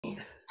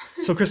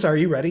So, Krista, are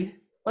you ready?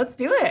 Let's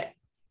do it.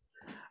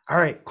 All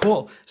right,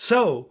 cool.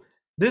 So,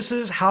 this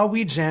is how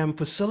we jam,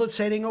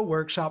 facilitating a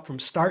workshop from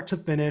start to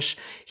finish.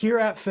 Here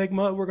at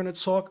Figma, we're going to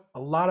talk a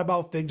lot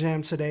about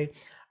FigJam today.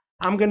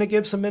 I'm going to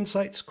give some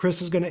insights.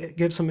 Chris is going to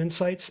give some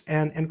insights.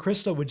 And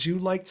Krista, would you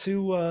like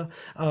to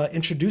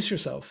introduce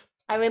yourself?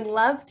 I would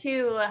love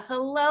to.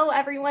 Hello,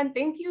 everyone.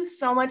 Thank you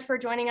so much for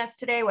joining us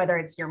today, whether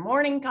it's your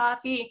morning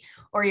coffee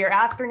or your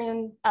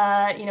afternoon,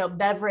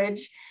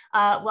 beverage.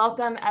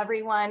 Welcome,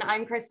 everyone.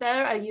 I'm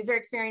Krista, a user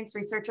experience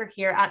researcher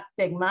here at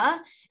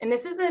Figma, and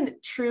this is a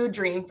true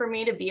dream for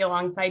me to be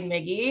alongside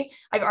Miggy.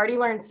 I've already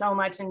learned so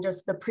much in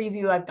just the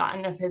preview I've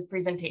gotten of his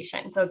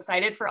presentation. So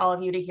excited for all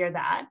of you to hear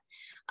that.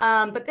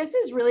 But this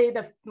is really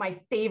my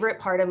favorite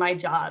part of my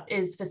job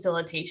is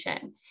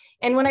facilitation.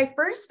 And when I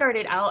first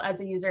started out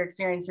as a user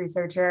experience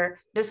researcher,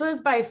 this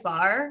was by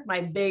far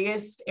my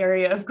biggest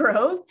area of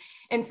growth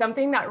and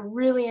something that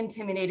really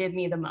intimidated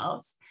me the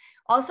most.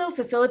 Also,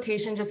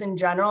 facilitation just in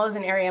general is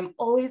an area I'm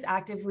always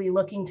actively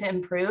looking to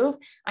improve.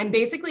 I'm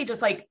basically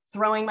just like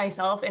throwing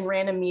myself in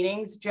random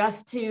meetings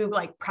just to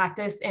like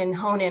practice and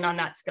hone in on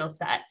that skill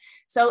set.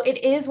 So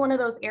it is one of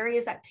those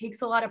areas that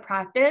takes a lot of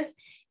practice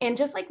and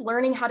just like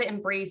learning how to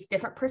embrace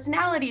different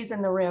personalities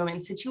in the room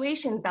and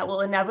situations that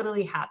will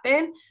inevitably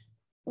happen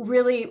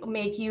really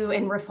make you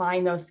and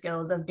refine those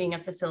skills of being a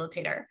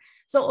facilitator.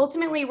 So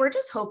ultimately, we're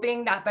just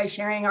hoping that by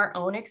sharing our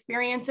own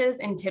experiences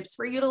and tips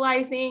for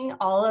utilizing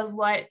all of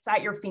what's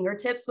at your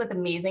fingertips with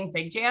amazing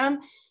FigJam,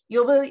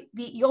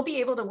 you'll be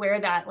able to wear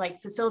that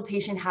like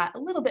facilitation hat a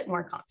little bit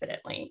more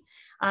confidently.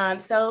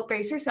 So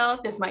brace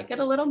yourself. This might get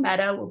a little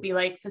meta. We'll be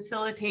like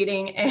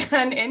facilitating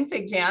and in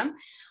FigJam,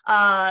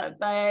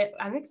 but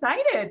I'm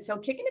excited. So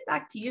kicking it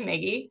back to you,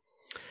 Maggie.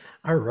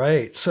 All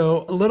right.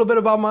 So a little bit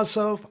about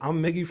myself.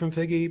 I'm Miggy from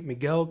Figgy,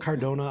 Miguel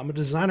Cardona. I'm a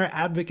designer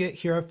advocate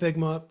here at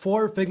Figma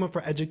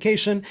for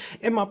Education.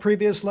 In my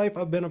previous life,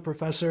 I've been a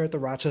professor at the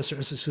Rochester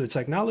Institute of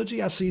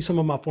Technology. I see some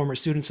of my former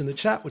students in the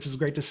chat, which is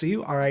great to see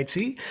you. RIT,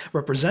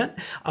 represent.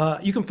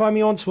 You can find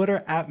me on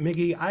Twitter at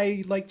Miggy.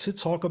 I like to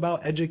talk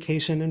about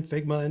education and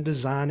Figma and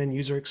design and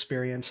user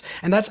experience.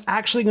 And that's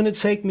actually going to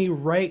take me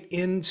right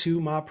into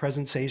my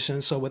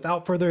presentation. So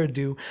without further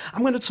ado,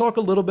 I'm going to talk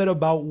a little bit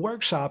about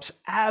workshops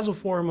as a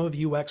form of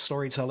UX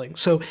storytelling.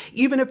 So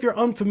even if you're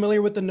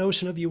unfamiliar with the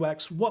notion of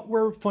UX, what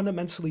we're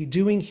fundamentally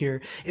doing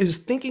here is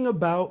thinking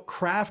about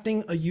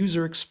crafting a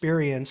user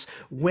experience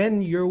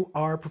when you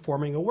are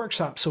performing a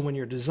workshop. So when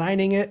you're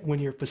designing it, when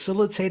you're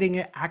facilitating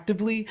it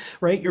actively,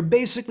 right, you're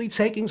basically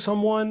taking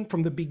someone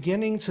from the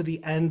beginning to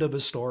the end of a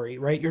story,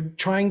 right? You're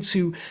trying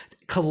to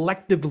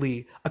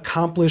collectively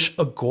accomplish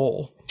a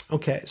goal.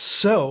 Okay,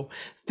 so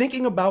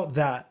thinking about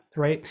that,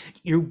 right?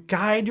 You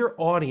guide your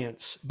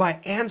audience by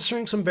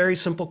answering some very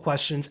simple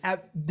questions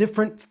at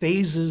different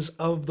phases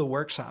of the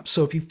workshop.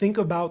 So if you think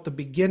about the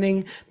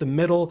beginning, the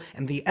middle,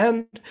 and the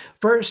end,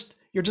 first,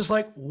 you're just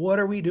like, what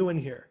are we doing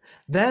here?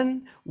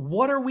 Then,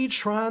 what are we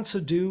trying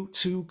to do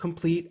to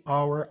complete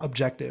our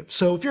objective?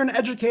 So if you're an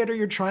educator,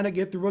 you're trying to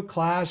get through a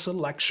class, a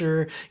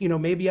lecture,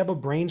 maybe you have a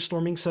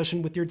brainstorming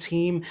session with your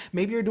team,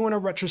 maybe you're doing a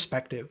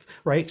retrospective,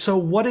 right? So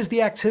what is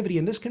the activity?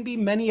 And this can be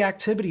many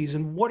activities.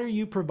 And what are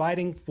you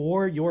providing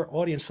for your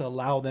audience to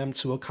allow them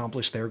to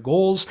accomplish their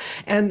goals?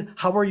 And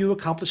how are you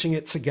accomplishing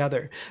it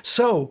together?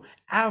 So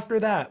after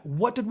that,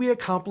 what did we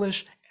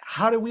accomplish?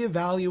 How do we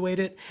evaluate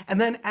it?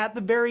 And then at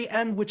the very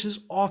end, which is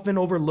often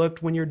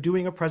overlooked when you're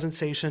doing a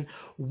presentation,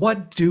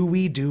 what do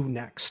we do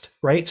next,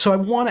 right? So I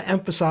want to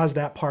emphasize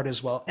that part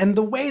as well. And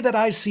the way that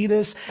I see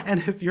this,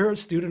 and if you're a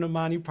student of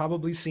mine, you've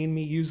probably seen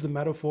me use the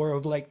metaphor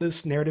of like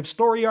this narrative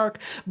story arc,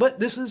 but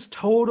this is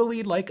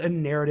totally like a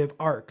narrative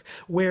arc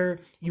where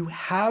you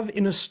have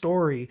in a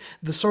story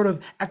the sort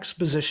of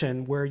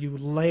exposition where you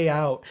lay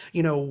out,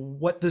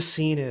 what the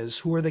scene is,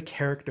 who are the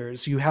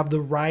characters. You have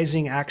the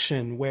rising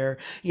action where,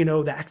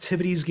 the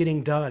activities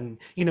getting done,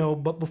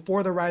 but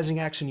before the rising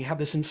action, you have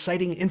this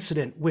inciting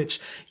incident,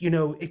 which,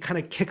 it kind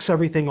of kicks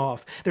everything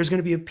off. There's going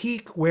to be a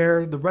peak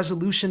where the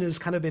resolution is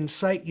kind of in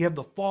sight. You have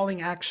the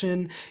falling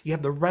action, you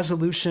have the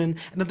resolution,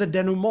 and then the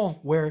denouement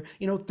where,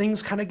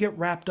 things kind of get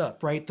wrapped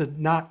up, right? The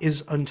knot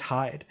is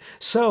untied.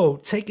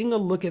 So taking a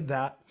look at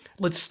that,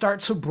 let's start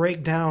to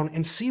break down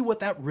and see what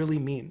that really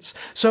means.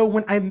 So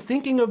when I'm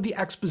thinking of the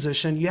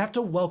exposition, you have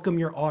to welcome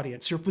your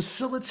audience. You're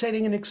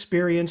facilitating an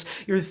experience.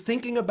 You're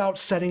thinking about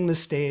setting the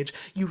stage.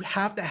 You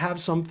have to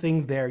have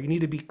something there. You need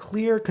to be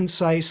clear,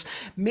 concise.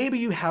 Maybe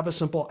you have a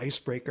simple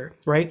icebreaker,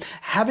 right?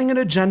 Having an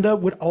agenda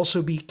would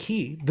also be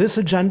key. This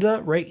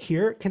agenda right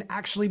here can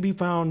actually be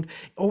found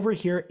over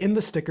here in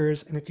the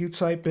stickers. And if you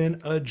type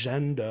in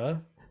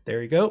agenda,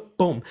 there you go.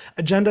 Boom.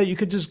 Agenda. You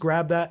could just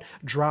grab that,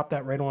 drop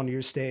that right onto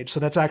your stage. So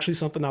that's actually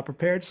something I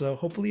prepared. So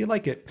hopefully you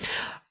like it.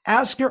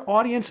 Ask your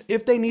audience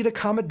if they need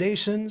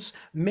accommodations.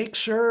 Make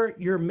sure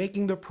you're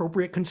making the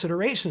appropriate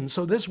considerations.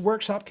 So this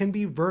workshop can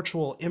be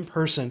virtual, in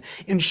person.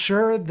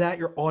 Ensure that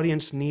your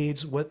audience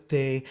needs what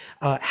they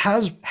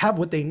have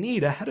what they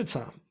need ahead of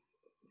time.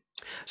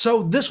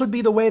 So this would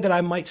be the way that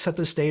I might set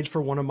the stage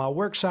for one of my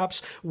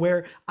workshops,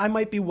 where I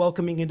might be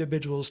welcoming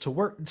individuals to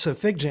work to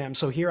FigJam.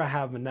 So here I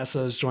have Vanessa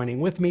is joining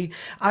with me.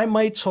 I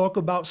might talk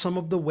about some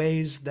of the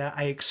ways that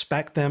I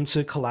expect them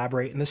to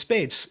collaborate in the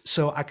space.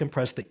 So I can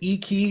press the E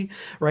key,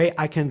 right?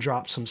 I can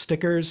drop some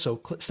stickers.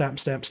 So stamp,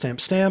 stamp,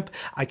 stamp, stamp.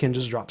 I can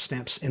just drop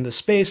stamps in the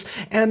space.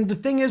 And the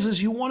thing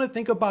is you want to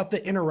think about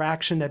the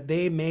interaction that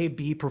they may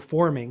be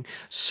performing.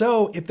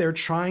 So if they're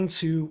trying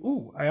to,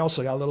 ooh, I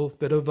also got a little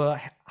bit of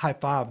a high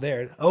five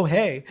there. Oh,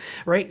 hey,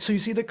 right? So you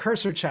see the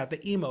cursor chat, the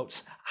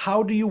emotes.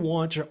 How do you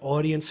want your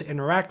audience to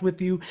interact with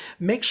you?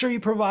 Make sure you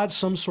provide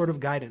some sort of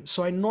guidance.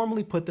 So I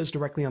normally put this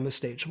directly on the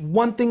stage.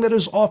 One thing that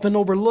is often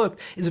overlooked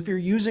is if you're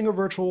using a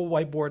virtual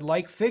whiteboard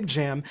like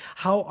FigJam,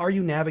 how are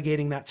you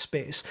navigating that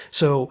space?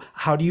 So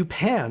how do you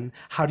pan?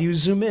 How do you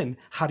zoom in?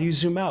 How do you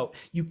zoom out?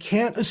 You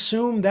can't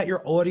assume that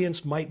your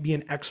audience might be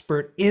an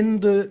expert in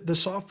the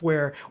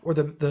software or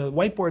the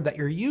whiteboard that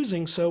you're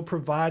using. So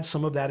provide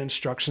some of that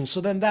instruction.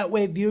 So then that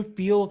way you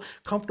feel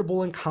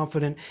comfortable and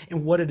confident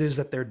in what it is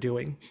that they're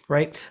doing,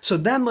 right? So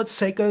then let's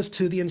take us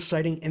to the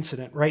inciting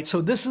incident, right?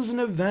 So this is an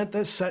event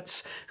that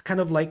sets kind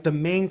of like the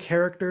main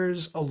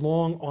characters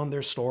along on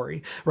their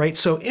story, right?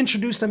 So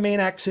introduce the main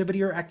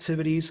activity or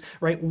activities,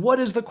 right? What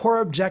is the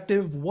core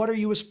objective? What are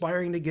you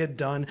aspiring to get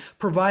done?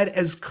 Provide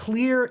as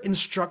clear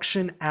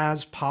instruction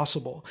as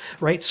possible,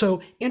 right?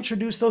 So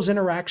introduce those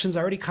interactions.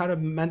 I already kind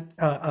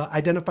of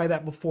identify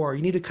that before.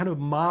 You need to kind of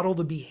model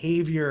the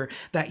behavior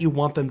that you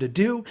want them to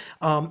do.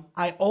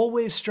 I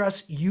always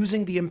stress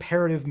using the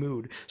imperative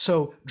mood.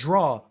 So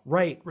draw,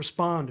 write,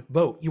 respond,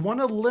 vote. You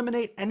want to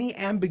eliminate any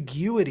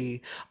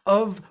ambiguity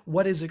of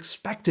what is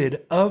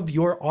expected of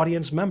your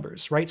audience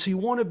members, right? So you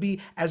want to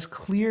be as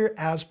clear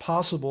as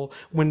possible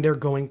when they're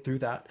going through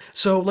that.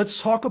 So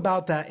let's talk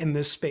about that in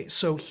this space.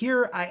 So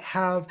here I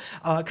have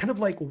kind of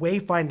like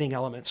wayfinding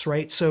elements,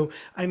 right? So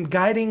I'm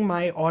guiding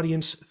my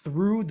audience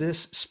through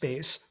this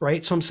space,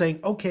 right? So I'm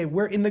saying, okay,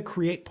 we're in the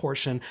create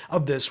portion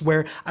of this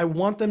where I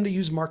want them to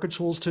use marker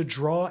tools to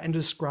draw and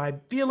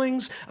describe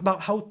feelings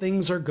about how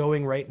things are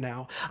going right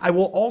now. I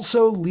will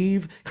also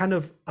leave kind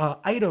of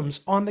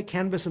items on the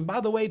canvas. And by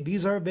the way,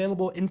 these are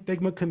available in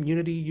Figma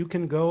community. You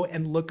can go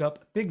and look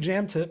up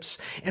FigJam tips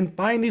and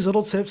find these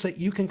little tips that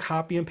you can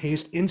copy and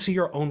paste into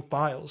your own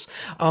files.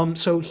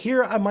 So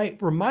here I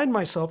might remind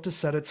myself to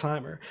set a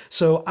timer.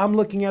 So I'm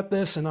looking at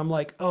this and I'm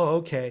like, oh,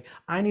 okay,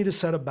 I need to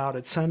set about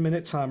a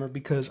 10-minute timer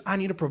because I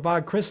need to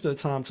provide Christa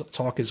time to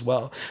talk as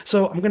well.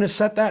 So I'm going to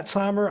set that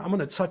timer. I'm going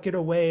to tuck it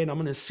away and I'm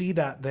going to see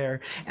that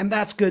there. And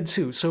that's good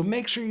too. So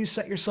make sure you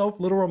set yourself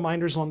little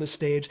reminders on the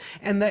stage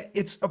and that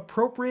it's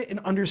appropriate and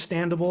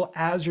understandable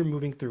as you're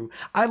moving through.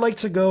 I like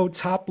to go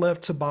top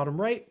left to bottom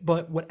right,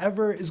 but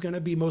whatever is going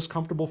to be most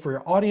comfortable for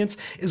your audience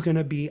is going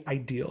to be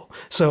ideal.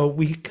 So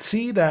we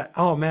see that,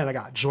 oh man, I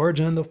got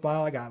Georgia in the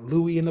file, I got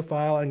Louis in the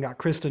file, and got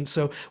Kristen.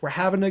 So we're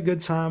having a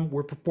good time.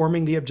 We're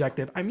performing the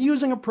objective. I'm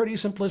using a pretty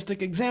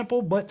simplistic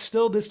example, but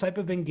still this type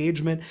of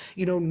engagement,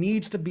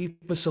 needs to be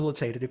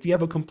facilitated. If you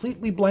have a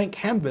completely blank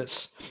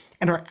canvas,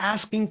 and are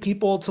asking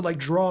people to like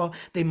draw,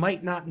 they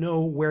might not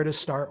know where to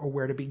start or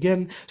where to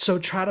begin. So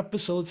try to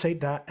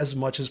facilitate that as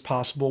much as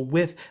possible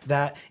with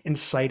that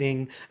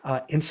inciting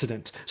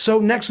incident. So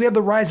next we have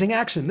the rising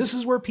action. This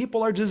is where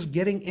people are just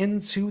getting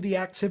into the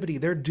activity.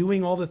 They're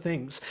doing all the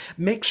things.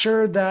 Make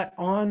sure that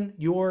on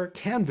your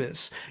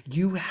canvas,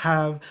 you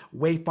have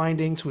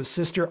wayfinding to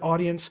assist your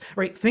audience,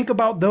 right? Think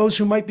about those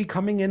who might be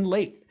coming in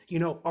late.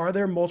 Are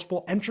there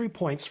multiple entry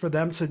points for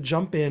them to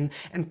jump in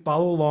and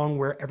follow along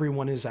where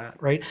everyone is at,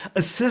 right?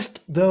 Assist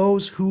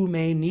those who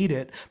may need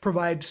it,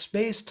 provide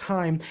space,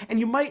 time, and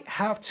you might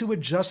have to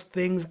adjust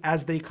things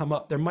as they come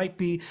up. There might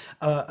be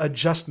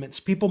adjustments.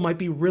 People might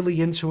be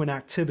really into an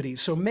activity.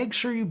 So make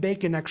sure you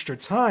bake in extra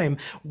time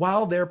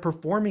while they're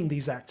performing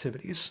these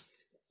activities.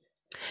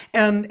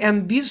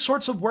 And these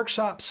sorts of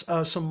workshops,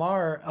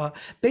 Samar,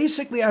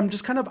 basically I'm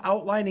just kind of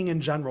outlining in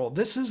general.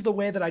 This is the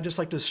way that I just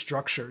like to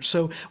structure.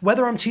 So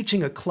whether I'm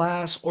teaching a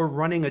class or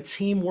running a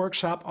team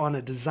workshop on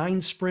a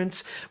design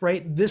sprint,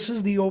 right? This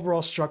is the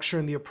overall structure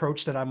and the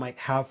approach that I might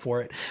have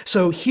for it.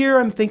 So here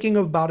I'm thinking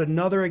about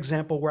another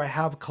example where I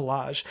have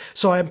collage.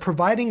 So I'm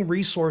providing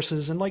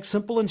resources and like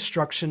simple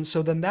instructions.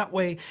 So then that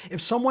way,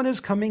 if someone is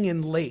coming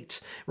in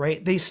late,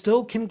 right, they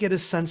still can get a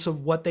sense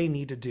of what they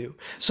need to do.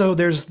 So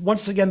there's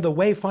once again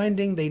the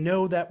wayfinding, they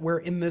know that we're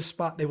in this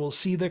spot, they will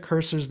see the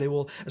cursors, they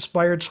will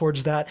aspire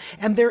towards that,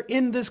 and they're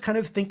in this kind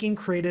of thinking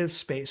creative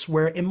space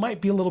where it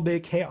might be a little bit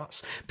of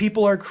chaos.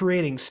 People are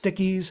creating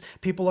stickies,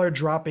 people are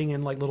dropping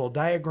in like little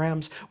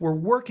diagrams. We're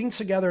working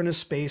together in a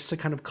space to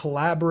kind of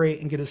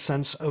collaborate and get a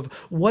sense of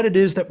what it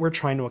is that we're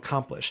trying to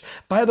accomplish.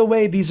 By the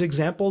way, these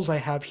examples I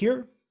have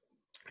here,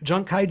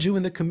 Junk Kaiju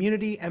in the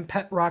Community, and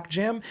Pet Rock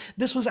Jam.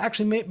 This was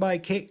actually made by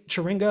Kate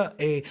Chiringa,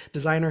 a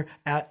designer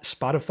at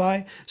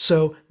Spotify.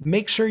 So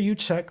make sure you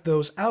check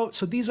those out.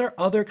 So these are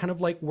other kind of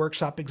like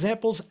workshop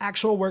examples,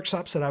 actual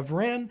workshops that I've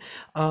ran.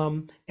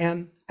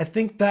 And I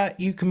think that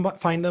you can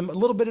find them a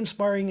little bit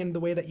inspiring in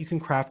the way that you can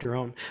craft your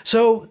own.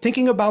 So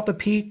thinking about the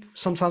peak,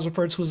 sometimes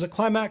referred to as a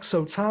climax.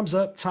 So time's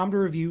up, time to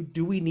review.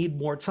 Do we need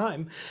more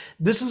time?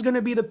 This is going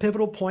to be the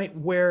pivotal point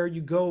where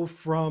you go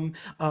from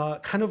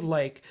kind of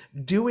like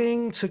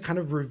doing to kind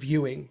of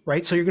reviewing,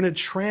 right? So you're going to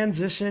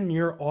transition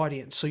your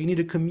audience. So you need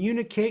to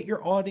communicate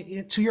your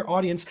audience to your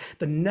audience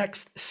the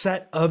next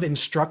set of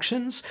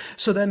instructions.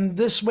 So then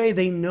this way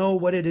they know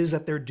what it is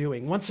that they're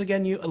doing. Once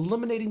again, you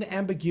eliminating the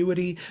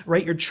ambiguity,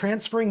 right? You're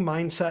transferring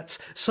mindsets.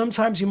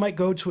 Sometimes you might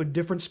go to a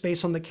different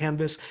space on the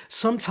canvas.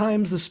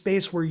 Sometimes the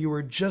space where you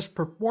were just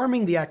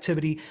performing the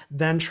activity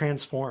then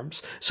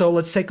transforms. So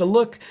let's take a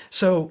look.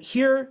 So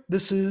here,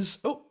 this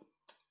is,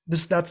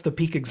 that's the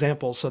peak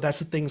example. So that's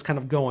the things kind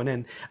of going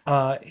in.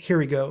 Here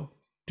we go.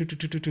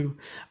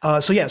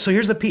 So yeah, so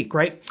here's the peak,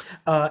 right?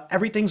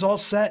 Everything's all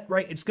set,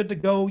 right? It's good to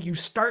go. You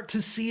start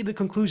to see the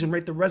conclusion,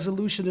 right? The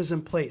resolution is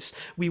in place.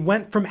 We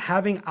went from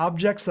having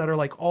objects that are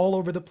like all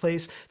over the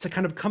place to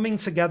kind of coming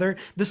together.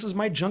 This is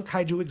my junk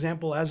kaiju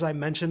example, as I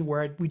mentioned,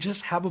 where we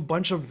just have a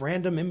bunch of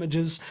random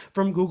images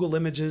from Google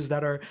Images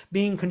that are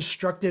being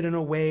constructed in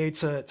a way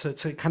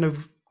to kind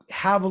of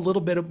have a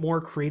little bit of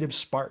more creative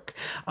spark.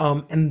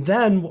 And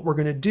then what we're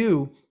going to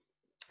do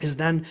is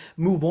then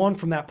move on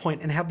from that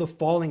point and have the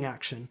falling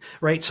action,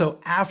 right? So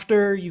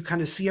after you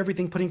kind of see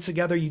everything putting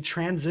together, you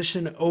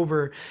transition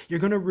over, you're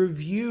going to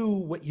review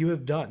what you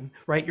have done,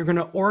 right? You're going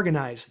to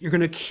organize, you're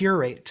going to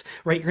curate,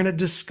 right? You're going to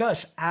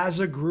discuss as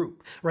a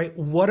group, right?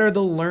 What are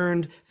the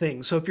learned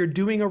things? So if you're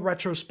doing a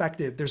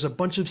retrospective, there's a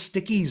bunch of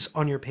stickies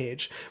on your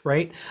page,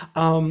 right?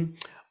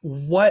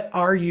 What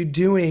are you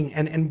doing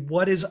and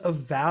what is of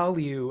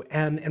value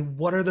and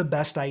what are the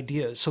best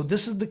ideas? So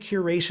this is the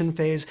curation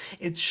phase.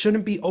 It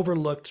shouldn't be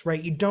overlooked,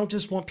 right? You don't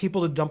just want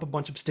people to dump a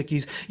bunch of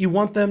stickies. You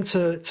want them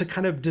to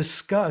kind of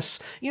discuss,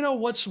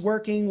 what's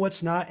working,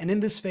 what's not. And in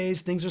this phase,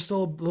 things are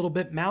still a little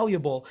bit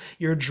malleable.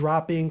 You're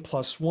dropping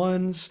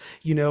 +1s,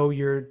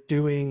 you're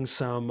doing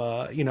some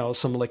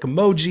like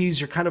emojis.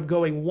 You're kind of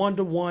going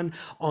one-to-one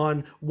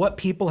on what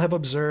people have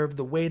observed,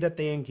 the way that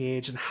they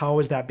engage, and how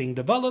is that being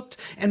developed.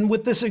 And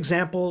with this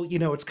example,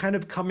 it's kind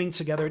of coming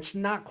together. It's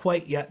not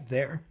quite yet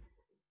there.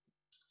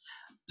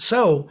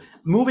 So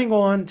moving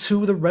on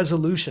to the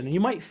resolution, and you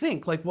might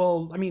think like,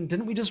 well, I mean,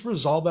 didn't we just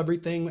resolve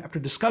everything after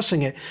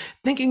discussing it?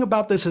 Thinking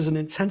about this as an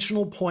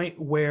intentional point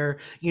where,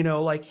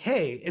 like,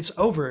 hey, it's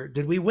over.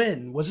 Did we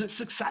win? Was it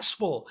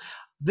successful?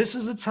 This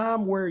is a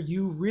time where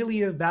you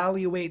really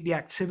evaluate the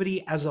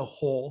activity as a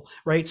whole,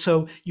 right?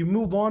 So you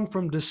move on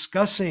from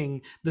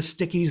discussing the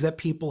stickies that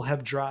people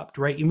have dropped,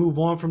 right? You move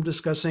on from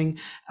discussing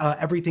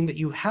everything that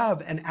you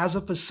have. And as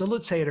a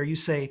facilitator, you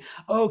say,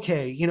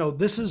 okay,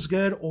 this is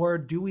good, or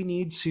do we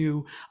need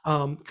to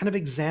kind of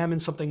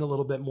examine something a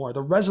little bit more?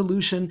 The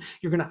resolution,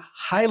 you're going to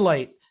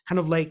highlight kind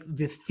of like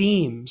the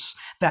themes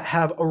that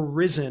have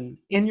arisen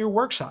in your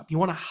workshop. You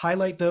want to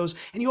highlight those,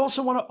 and you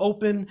also want to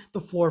open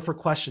the floor for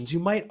questions. You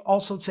might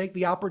also take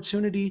the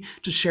opportunity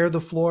to share the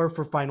floor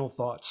for final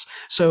thoughts.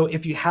 So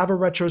if you have a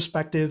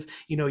retrospective,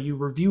 you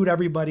reviewed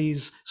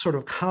everybody's sort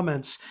of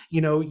comments,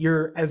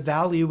 you're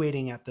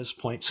evaluating at this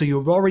point. So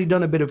you've already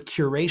done a bit of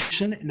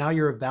curation, and now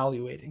you're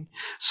evaluating.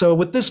 So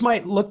what this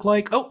might look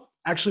like,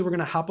 actually, we're going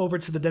to hop over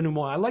to the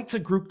denouement. I like to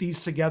group these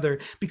together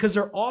because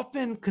they're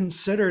often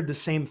considered the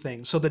same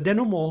thing. So the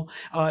denouement,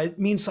 it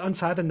means to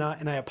untie the knot,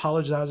 and I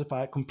apologize if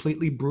I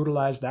completely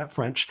brutalized that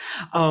French.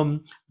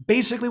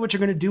 Basically, what you're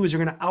going to do is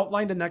you're going to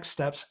outline the next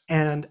steps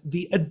and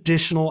the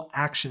additional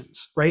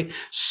actions, right?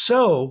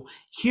 So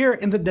here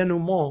in the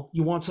denouement,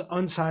 you want to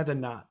untie the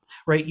knot,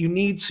 right? You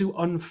need to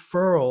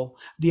unfurl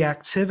the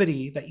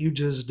activity that you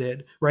just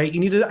did, right? You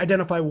need to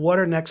identify what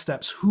are next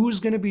steps, who's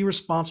going to be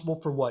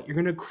responsible for what. You're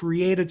going to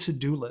create a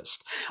to-do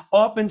list.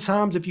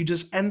 Oftentimes, if you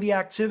just end the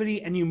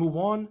activity and you move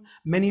on,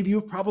 many of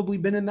you have probably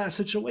been in that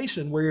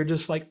situation where you're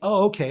just like,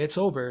 oh, okay, it's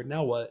over.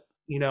 Now what?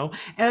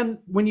 And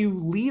when you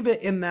leave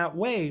it in that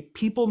way,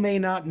 people may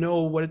not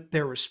know what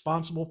they're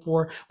responsible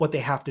for, what they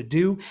have to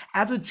do.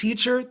 As a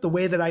teacher, the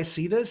way that I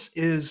see this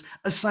is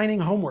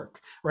assigning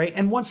homework, right?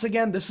 And once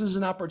again, this is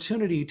an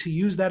opportunity to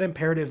use that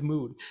imperative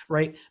mood,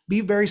 right? Be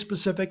very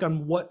specific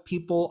on what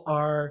people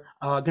are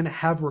going to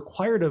have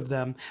required of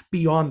them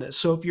beyond this.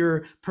 So if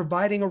you're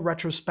providing a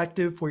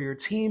retrospective for your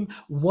team,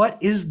 what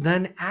is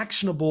then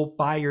actionable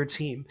by your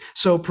team?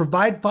 So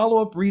provide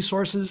follow-up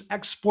resources,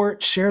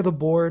 export, share the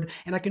board,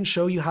 and I can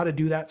show you how to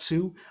do that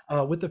too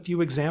with a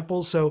few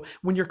examples. So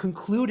when you're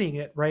concluding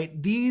it,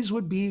 right, these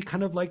would be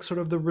kind of like sort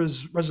of the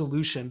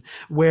resolution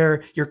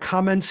where you're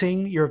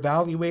commenting, you're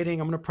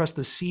evaluating. I'm going to press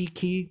the C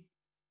key.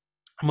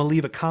 I'm going to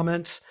leave a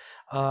comment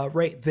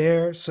right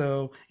there.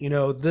 So,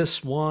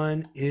 this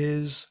one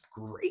is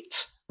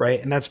great. Right?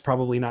 And that's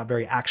probably not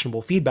very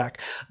actionable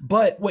feedback.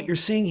 But what you're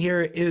seeing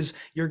here is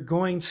you're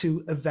going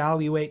to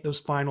evaluate those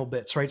final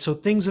bits, right? So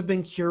things have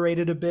been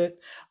curated a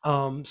bit.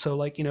 So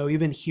like,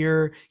 even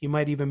here, you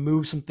might even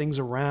move some things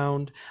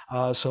around.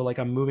 So like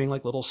I'm moving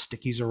like little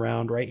stickies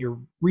around, right? You're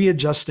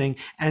readjusting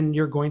and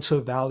you're going to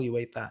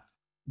evaluate that.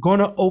 Going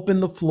to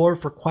open the floor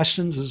for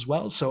questions as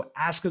well. So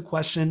ask a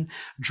question,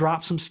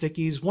 drop some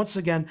stickies. Once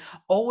again,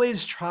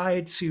 always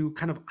try to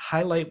kind of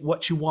highlight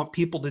what you want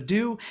people to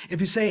do. If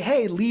you say,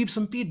 hey, leave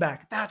some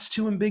feedback, that's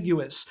too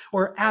ambiguous.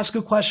 Or ask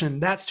a question,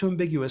 that's too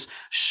ambiguous.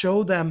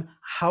 Show them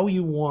how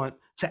you want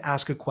to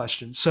ask a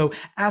question. So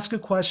ask a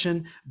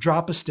question,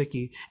 drop a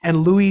sticky.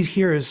 And Louis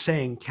here is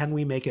saying, can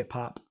we make it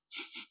pop?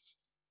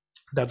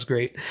 That's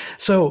great.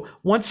 So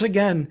once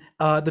again,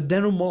 the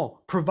denouement,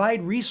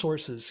 provide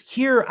resources.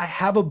 Here, I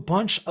have a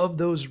bunch of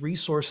those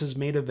resources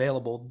made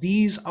available.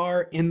 These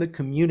are in the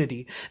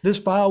community. This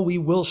file we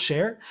will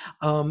share.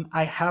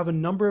 I have a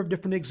number of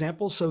different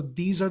examples. So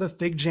these are the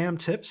FigJam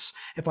tips.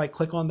 If I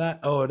click on that,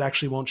 oh, it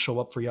actually won't show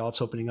up for y'all.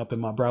 It's opening up in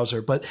my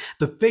browser. But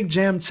the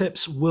FigJam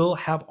tips will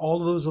have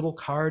all of those little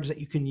cards that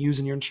you can use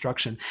in your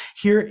instruction.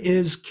 Here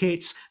is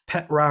Kate's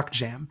Pet Rock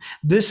Jam.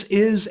 This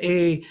is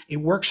a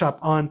workshop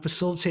on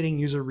facilitating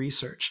user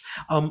research.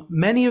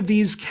 Many of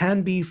these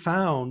can be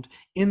found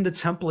in the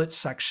templates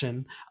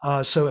section.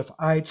 So if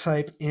I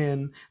type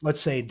in,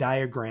 let's say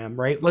diagram,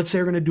 right? Let's say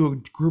we're going to do a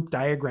group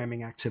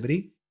diagramming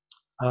activity.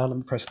 Let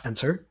me press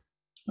enter.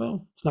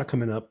 Oh, it's not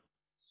coming up.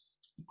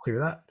 Clear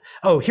that.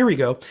 Oh, here we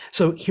go.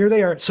 So here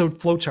they are. So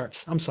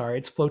flowcharts. I'm sorry,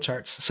 it's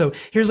flowcharts. So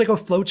here's like a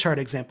flowchart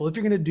example. If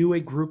you're going to do a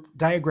group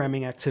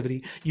diagramming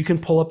activity, you can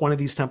pull up one of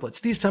these templates.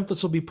 These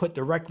templates will be put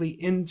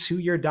directly into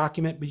your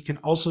document, but you can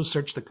also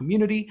search the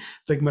community,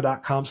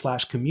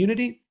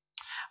 figma.com/community.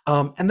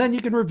 And then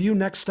you can review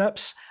next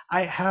steps.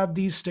 I have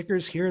these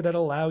stickers here that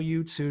allow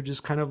you to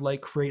just kind of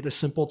like create a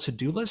simple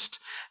to-do list.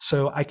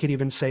 So I could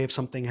even say if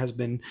something has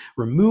been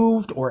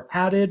removed or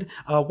added.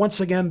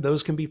 Once again,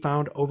 those can be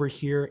found over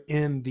here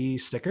in the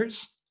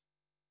stickers.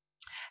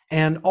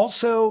 And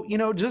also,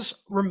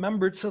 just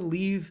remember to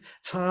leave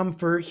time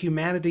for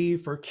humanity,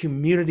 for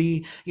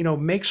community,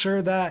 make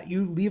sure that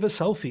you leave a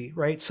selfie,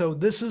 right? So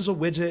this is a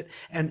widget,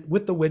 and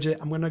with the widget,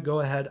 I'm going to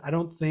go ahead. I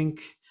don't think,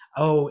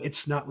 oh,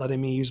 it's not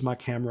letting me use my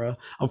camera,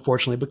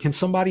 unfortunately, but can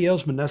somebody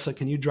else, Vanessa,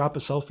 can you drop a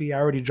selfie? I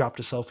already dropped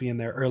a selfie in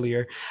there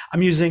earlier.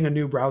 I'm using a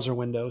new browser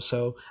window,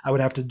 so I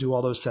would have to do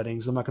all those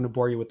settings. I'm not going to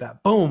bore you with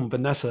that. Boom,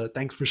 Vanessa,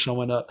 thanks for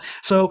showing up.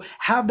 So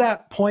have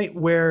that point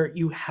where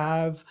you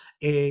have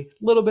a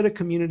little bit of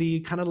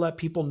community, kind of let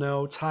people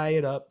know, tie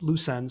it up,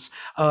 loose ends.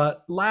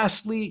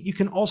 Lastly, you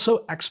can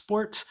also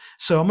export.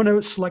 So I'm going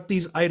to select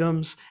these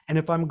items, and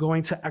if I'm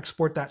going to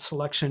export that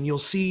selection, you'll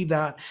see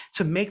that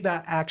to make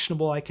that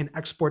actionable, I can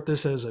export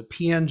this as a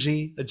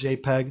PNG, a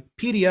JPEG,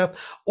 PDF,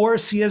 or a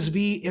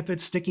CSV if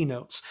it's sticky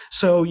notes.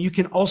 So you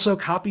can also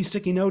copy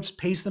sticky notes,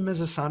 paste them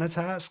as Asana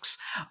tasks.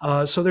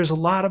 So there's a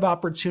lot of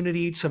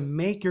opportunity to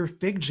make your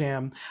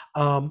FigJam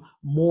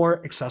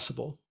more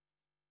accessible.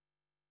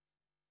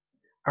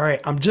 All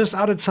right, I'm just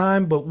out of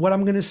time, but what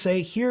I'm going to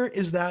say here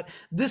is that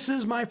this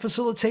is my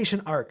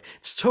facilitation arc.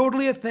 It's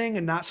totally a thing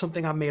and not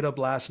something I made up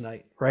last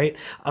night, right?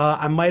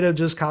 I might have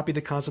just copied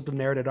the concept of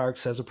narrated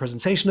arcs as a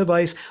presentation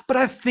device, but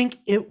I think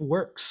it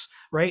works,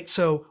 right?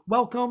 So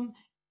welcome,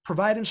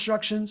 provide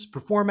instructions,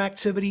 perform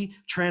activity,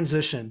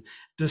 transition,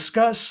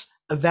 discuss,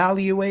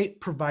 evaluate,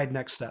 provide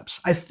next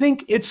steps. I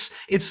think it's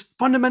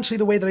fundamentally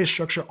the way that I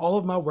structure all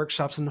of my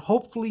workshops, and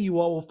hopefully you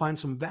all will find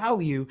some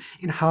value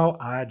in how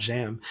I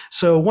jam.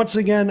 So once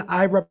again,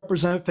 I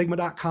represent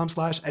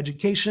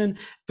figma.com/education.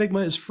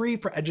 Figma is free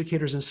for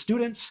educators and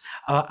students.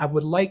 I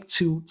would like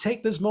to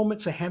take this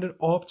moment to hand it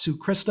off to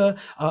Christa,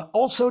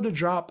 also to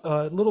drop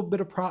a little bit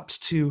of props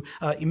to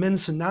Imin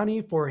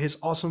Sinani for his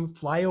awesome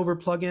flyover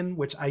plugin,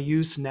 which I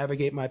use to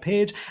navigate my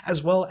page,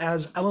 as well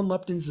as Ellen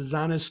Lupton's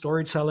design and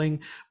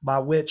storytelling,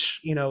 by which,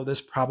 this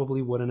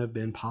probably wouldn't have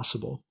been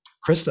possible.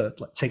 Christa,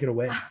 take it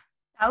away.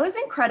 That was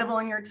incredible,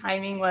 and your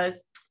timing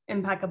was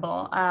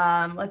impeccable.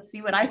 Let's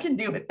see what I can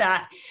do with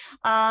that.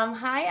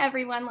 Hi,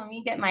 everyone. Let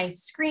me get my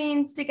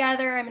screens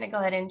together. I'm going to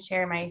go ahead and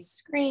share my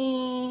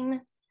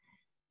screen.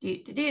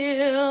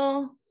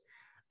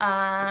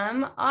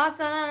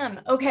 Awesome.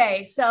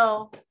 Okay,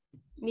 so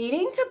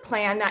needing to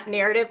plan that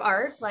narrative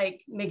arc,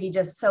 like Miggy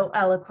just so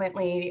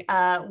eloquently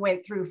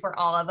went through for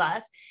all of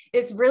us,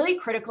 is really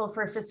critical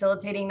for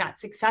facilitating that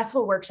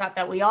successful workshop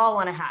that we all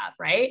want to have,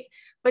 right?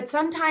 But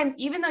sometimes,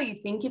 even though you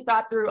think you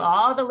thought through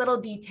all the little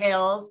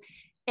details,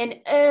 an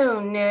oh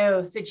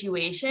no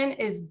situation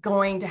is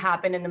going to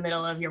happen in the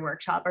middle of your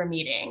workshop or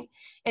meeting.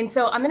 And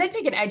so I'm going to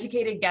take an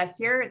educated guess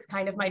here. It's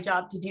kind of my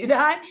job to do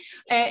that.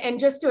 And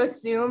just to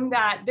assume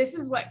that this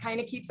is what kind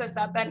of keeps us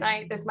up at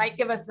night. This might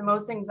give us the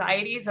most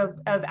anxieties of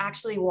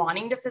actually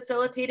wanting to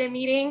facilitate a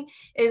meeting,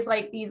 is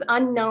like these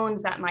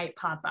unknowns that might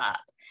pop up.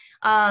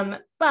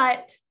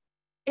 But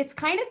it's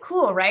kind of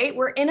cool, right?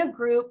 We're in a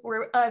group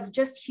of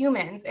just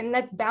humans, and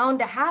that's bound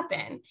to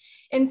happen.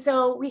 And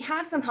so we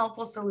have some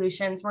helpful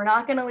solutions. We're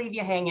not going to leave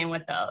you hanging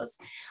with those.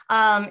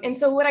 And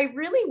so what I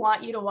really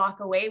want you to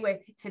walk away with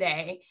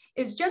today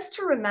is just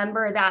to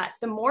remember that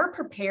the more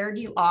prepared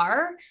you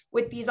are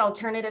with these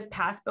alternative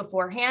paths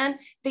beforehand,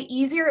 the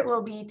easier it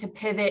will be to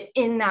pivot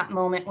in that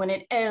moment when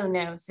an oh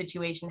no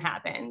situation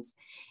happens.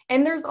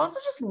 And there's also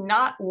just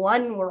not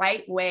one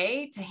right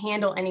way to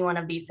handle any one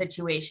of these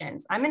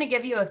situations. I'm going to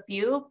give you a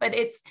few, but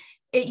it's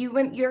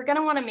you're going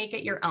to want to make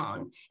it your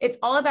own. It's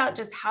all about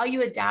just how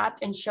you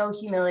adapt and show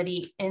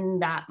humility in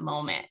that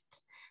moment.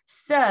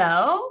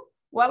 So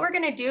what we're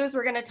going to do is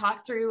we're going to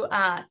talk through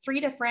 3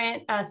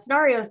 different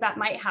scenarios that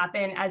might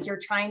happen as you're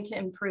trying to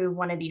improve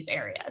one of these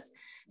areas.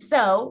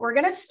 So we're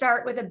going to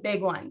start with a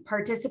big one,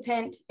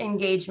 participant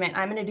engagement.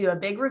 I'm going to do a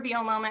big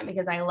reveal moment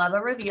because I love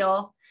a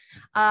reveal.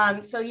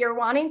 So you're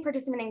wanting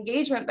participant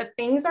engagement, but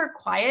things are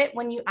quiet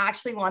when you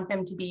actually want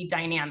them to be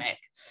dynamic.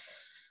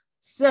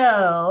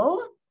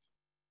 So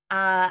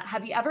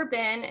have you ever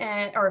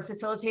been or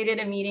facilitated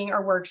a meeting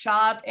or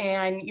workshop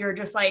and you're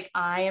just like,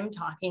 I am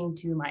talking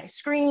to my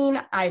screen.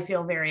 I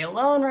feel very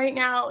alone right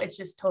now. It's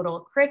just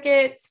total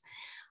crickets.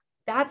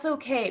 That's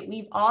okay.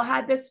 We've all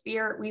had this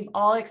fear. We've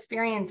all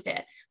experienced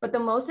it. But the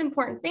most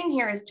important thing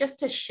here is just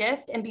to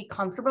shift and be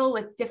comfortable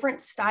with different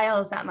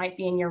styles that might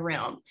be in your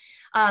room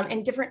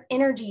and different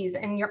energies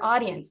in your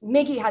audience.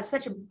 Miggy has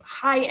such a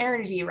high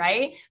energy,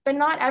 right? But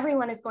not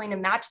everyone is going to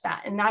match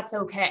that, and that's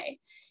okay.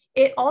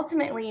 It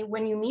ultimately,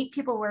 when you meet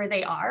people where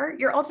they are,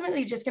 you're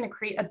ultimately just going to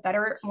create a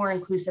better, more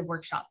inclusive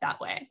workshop that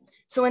way.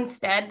 So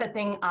instead, the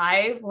thing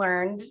I've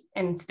learned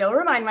and still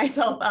remind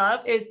myself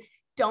of is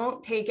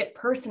don't take it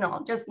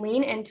personal. Just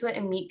lean into it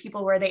and meet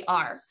people where they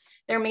are.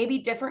 There may be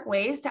different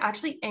ways to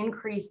actually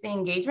increase the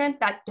engagement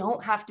that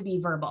don't have to be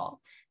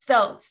verbal.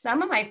 So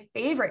some of my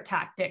favorite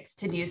tactics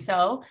to do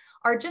so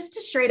are just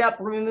to straight up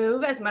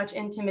remove as much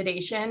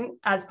intimidation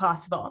as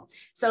possible.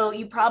 So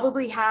you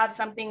probably have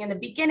something in the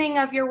beginning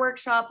of your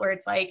workshop where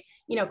it's like,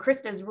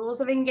 Christa's rules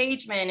of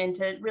engagement and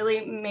to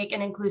really make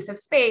an inclusive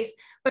space,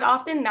 but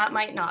often that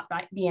might not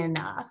be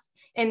enough.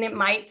 And it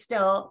might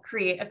still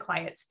create a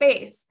quiet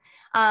space.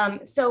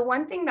 So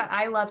one thing that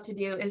I love to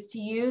do is to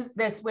use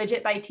this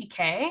widget by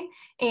TK,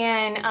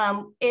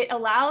 and it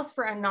allows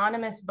for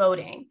anonymous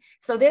voting.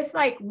 So this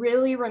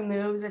really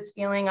removes this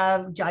feeling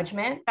of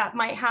judgment that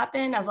might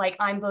happen of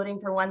I'm voting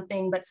for one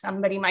thing, but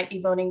somebody might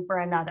be voting for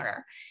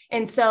another.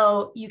 And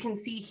so you can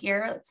see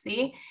here, let's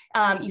see,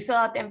 you fill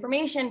out the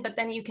information, but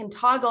then you can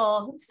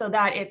toggle so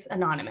that it's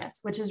anonymous,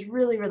 which is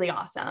really, really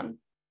awesome.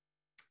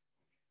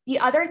 The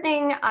other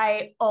thing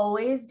I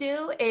always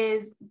do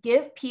is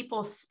give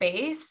people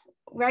space,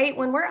 right?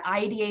 When we're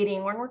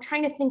ideating, when we're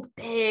trying to think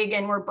big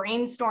and we're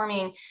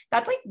brainstorming,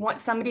 that's what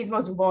somebody's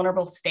most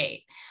vulnerable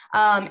state.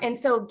 And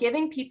so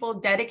giving people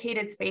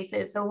dedicated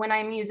spaces. So when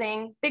I'm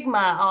using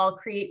Figma, I'll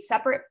create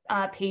separate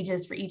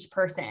pages for each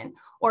person.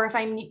 Or if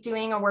I'm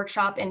doing a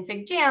workshop in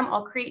FigJam,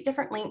 I'll create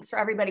different links for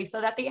everybody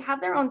so that they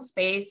have their own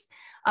space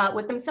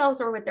with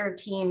themselves or with their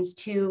teams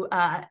to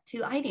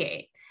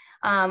ideate.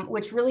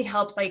 Which really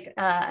helps,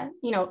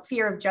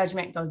 fear of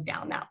judgment goes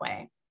down that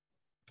way.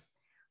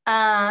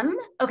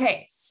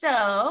 Okay,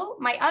 so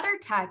my other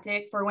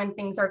tactic for when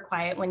things are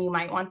quiet, when you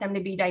might want them to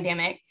be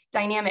dynamic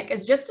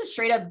is just to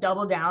straight up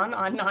double down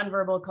on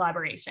nonverbal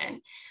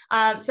collaboration.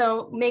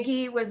 So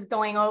Miggy was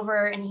going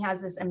over and he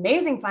has this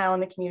amazing file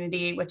in the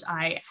community, which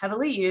I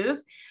heavily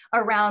use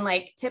around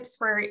tips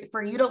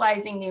for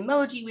utilizing the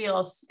emoji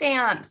wheel,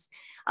 stamps.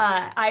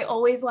 I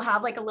always will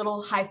have a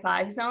little high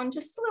five zone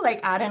just to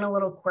add in a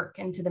little quirk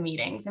into the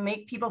meetings and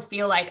make people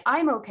feel like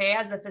I'm okay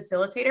as a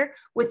facilitator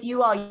with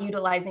you all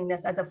utilizing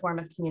this as a form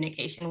of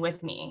communication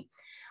with me.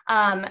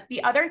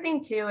 The other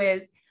thing too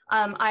is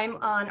I'm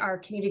on our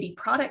community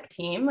product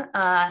team,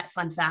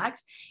 fun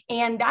fact,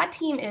 and that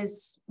team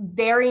is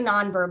very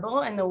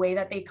nonverbal in the way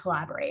that they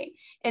collaborate.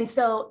 And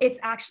so it's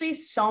actually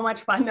so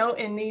much fun though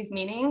in these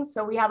meetings.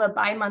 So we have a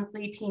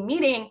bi-monthly team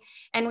meeting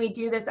and we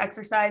do this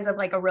exercise of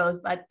a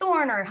rosebud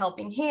thorn or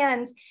helping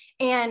hands.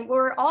 And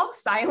we're all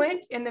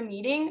silent in the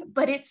meeting,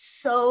 but it's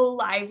so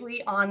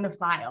lively on the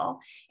file.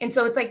 And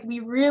so it's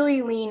we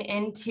really lean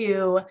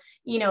into,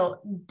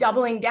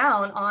 doubling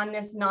down on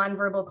this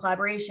nonverbal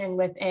collaboration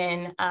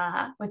within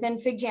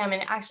FigJam. And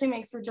it actually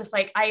makes for just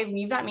I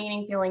leave that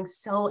meeting feeling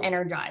so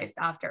energized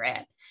after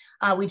it.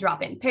 We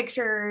drop in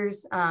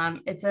pictures.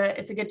 It's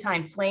a good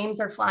time.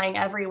 Flames are flying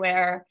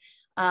everywhere.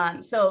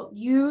 So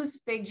use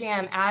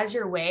FigJam as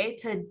your way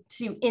to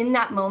in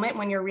that moment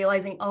when you're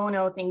realizing, oh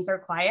no, things are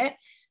quiet,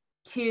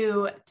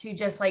 to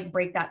just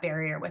break that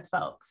barrier with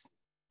folks.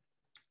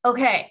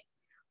 Okay,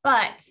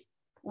 but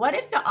what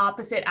if the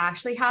opposite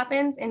actually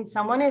happens and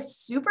someone is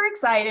super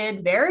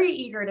excited, very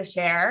eager to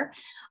share,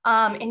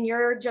 and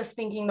you're just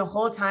thinking the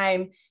whole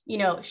time,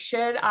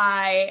 should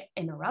I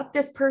interrupt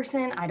this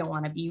person? I don't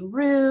want to be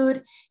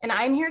rude. And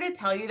I'm here to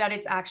tell you that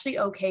it's actually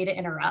okay to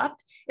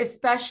interrupt,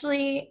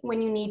 especially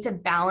when you need to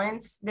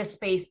balance the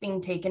space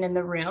being taken in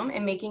the room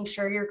and making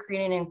sure you're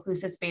creating an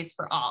inclusive space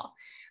for all.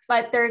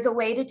 But there's a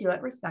way to do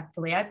it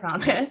respectfully, I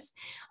promise.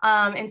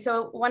 And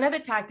so one of the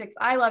tactics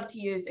I love to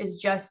use is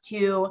just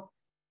to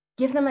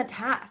give them a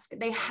task.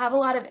 They have a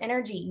lot of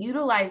energy.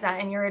 Utilize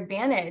that in your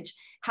advantage.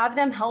 Have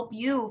them help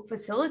you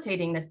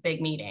facilitating this big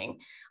meeting.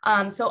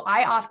 So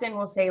I often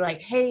will say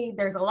hey,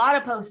 there's a lot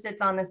of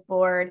Post-its on this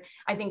board.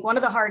 I think one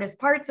of the hardest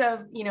parts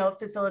of,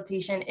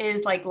 facilitation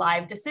is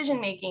live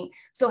decision making.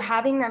 So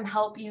having them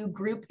help you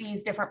group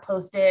these different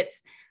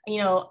Post-its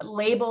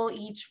label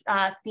each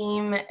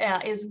theme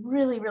is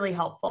really, really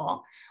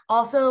helpful.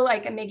 Also,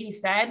 like Miggy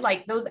said,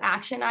 like those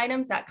action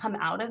items that come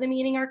out of the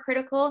meeting are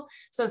critical.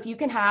 So if you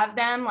can have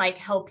them like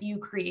help you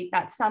create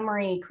that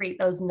summary, create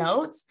those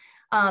notes,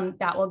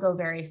 that will go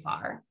very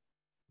far.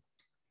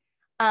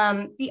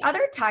 The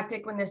other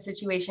tactic when this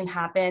situation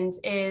happens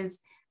is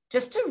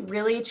just to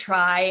really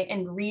try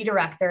and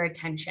redirect their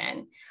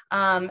attention.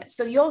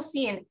 So you'll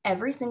see in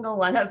every single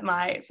one of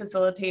my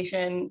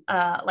facilitation,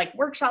 like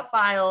workshop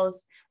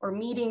files or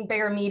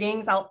bigger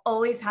meetings, I'll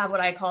always have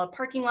what I call a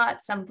parking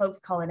lot. Some folks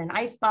call it an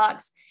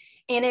icebox.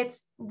 And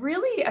it's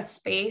really a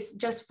space,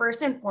 just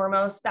first and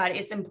foremost, that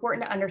it's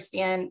important to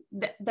understand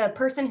the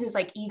person who's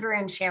like eager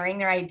in sharing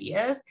their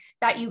ideas,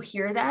 that you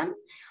hear them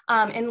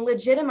and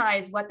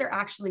legitimize what they're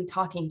actually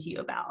talking to you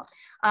about.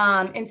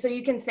 And so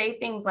you can say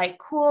things like,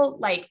 cool,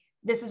 like,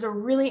 this is a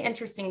really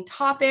interesting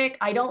topic.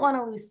 I don't want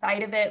to lose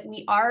sight of it.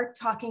 We are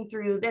talking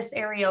through this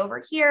area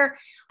over here.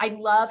 I'd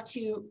love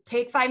to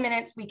take 5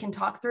 minutes. We can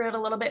talk through it a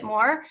little bit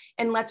more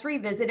and let's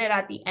revisit it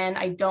at the end.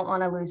 I don't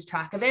want to lose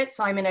track of it.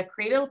 So I'm going to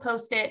create a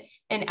post-it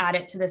and add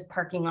it to this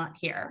parking lot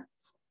here.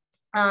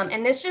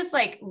 And this just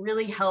like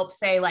really helps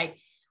say like,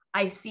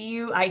 I see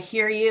you, I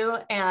hear you,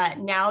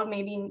 and now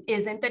maybe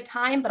isn't the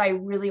time, but I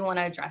really want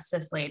to address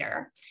this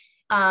later.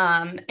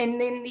 And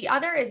then the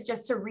other is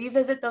just to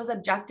revisit those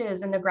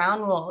objectives and the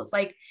ground rules.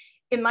 Like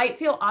it might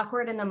feel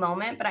awkward in the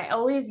moment, but I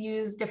always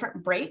use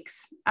different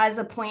breaks as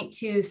a point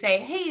to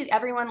say, hey,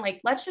 everyone, like,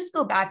 let's just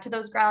go back to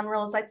those ground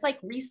rules. Let's like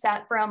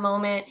reset for a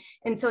moment.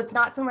 And so it's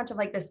not so much of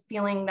like this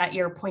feeling that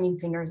you're pointing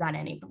fingers at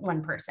any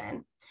one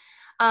person.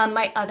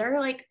 My other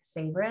like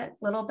favorite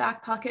little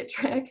back pocket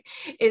trick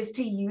is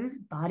to use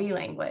body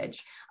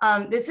language.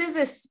 This is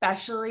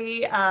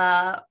especially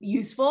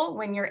useful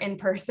when you're in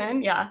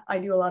person. Yeah, I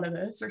do a lot of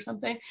this or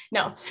something.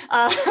 No,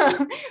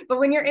 but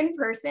when you're in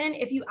person,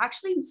 if you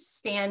actually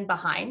stand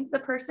behind the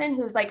person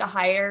who's like a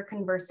higher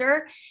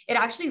converser, it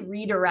actually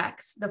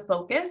redirects the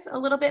focus a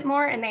little bit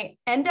more and they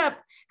end up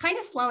kind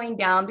of slowing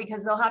down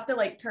because they'll have to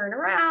like turn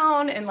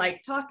around and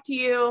like talk to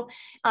you.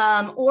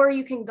 Or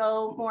you can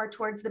go more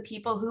towards the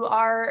people who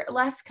are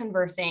less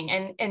conversing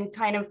and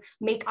kind of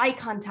make eye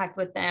contact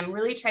with them,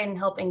 really try and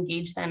help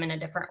engage them in a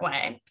different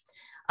way.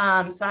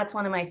 So that's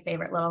one of my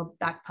favorite little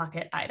back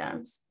pocket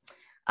items.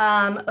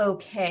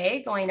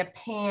 Okay, going to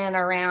pan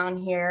around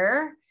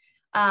here.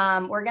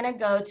 We're going to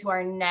go to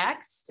our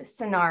next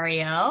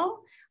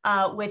scenario,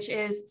 which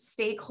is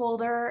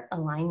stakeholder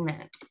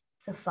alignment.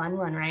 It's a fun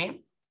one,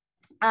 right?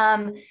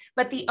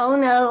 But the oh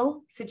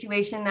no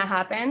situation that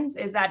happens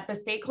is that the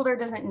stakeholder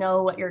doesn't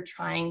know what you're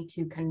trying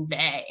to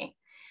convey.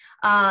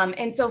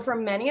 And so for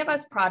many of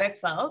us product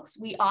folks,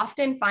 we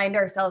often find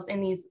ourselves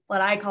in these, what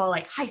I call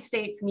like high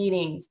stakes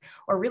meetings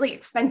or really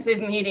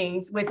expensive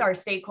meetings with our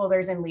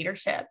stakeholders and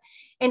leadership.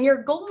 And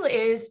your goal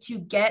is to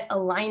get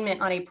alignment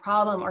on a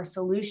problem or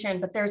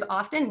solution, but there's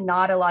often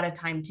not a lot of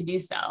time to do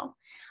so.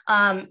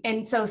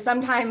 And so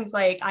sometimes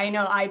like, I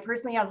know I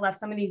personally have left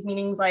some of these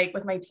meetings like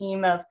with my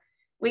team of,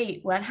 wait,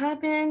 what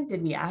happened?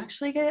 Did we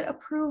actually get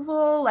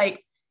approval?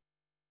 Like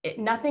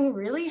nothing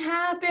really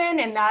happened.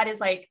 And that is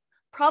like,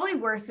 probably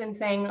worse than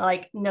saying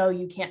like, no,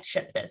 you can't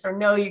ship this or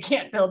no, you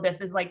can't build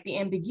this is like the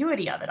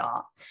ambiguity of it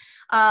all.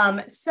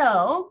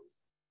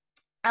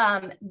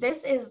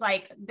 This is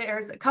like,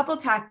 there's a couple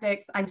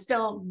tactics. I'm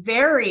still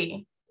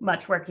very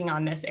much working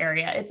on this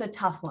area. It's a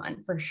tough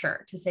one for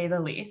sure, to say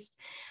the least.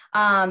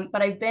 But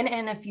I've been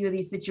in a few of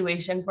these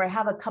situations where I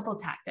have a couple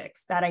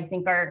tactics that I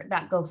think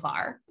that go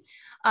far.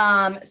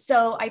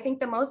 So I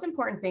think the most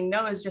important thing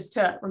though, is just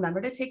to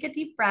remember to take a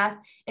deep breath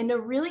and to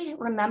really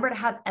remember to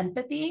have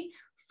empathy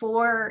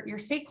for your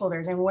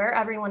stakeholders and where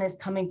everyone is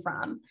coming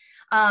from.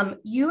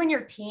 You and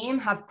your team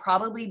have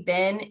probably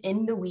been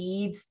in the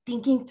weeds,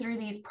 thinking through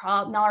these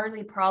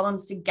gnarly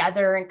problems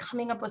together and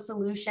coming up with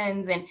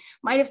solutions, and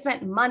might have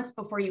spent months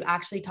before you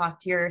actually talk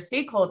to your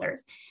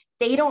stakeholders.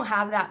 They don't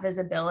have that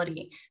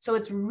visibility. So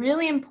it's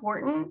really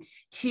important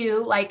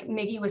to, like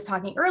Miggy was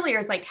talking earlier,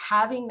 is like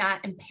having that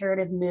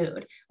imperative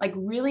mood, like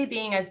really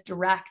being as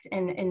direct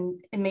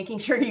and making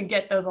sure you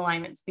get those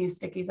alignments. These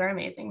stickies are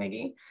amazing,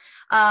 Miggy.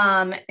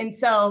 And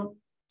so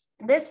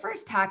this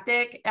first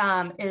tactic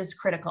is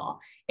critical.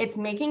 It's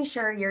making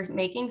sure you're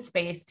making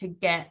space to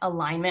get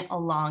alignment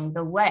along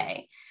the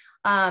way.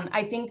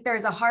 I think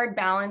there's a hard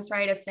balance,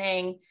 right, of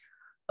saying,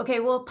 okay,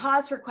 we'll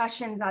pause for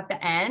questions at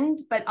the end,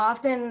 but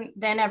often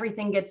then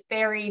everything gets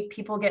buried,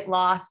 people get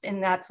lost.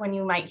 And that's when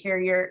you might hear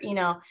your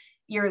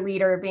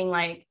leader being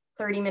like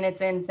 30 minutes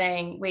in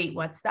saying, wait,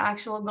 what's the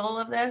actual goal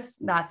of this?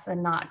 That's a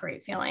not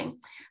great feeling.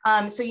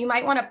 So you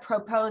might want to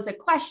propose a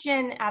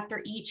question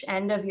after each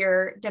end of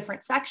your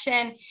different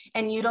section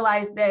and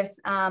utilize this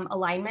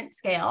alignment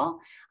scale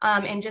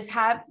and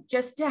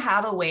just to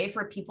have a way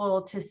for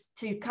people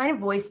to kind of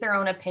voice their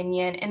own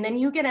opinion. And then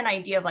you get an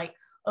idea of like,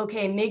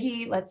 okay,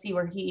 Miggy, let's see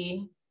where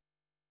he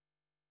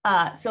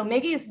So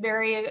Miggy is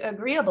very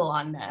agreeable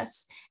on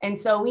this. And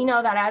so we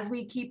know that as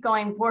we keep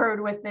going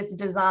forward with this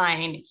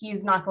design,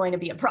 he's not going to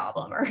be a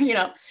problem or,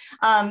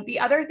 the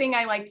other thing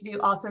I like to do,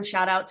 also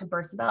shout out to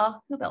Bursabel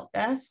who built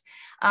this.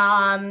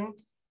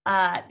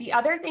 The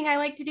other thing I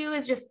like to do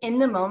is just in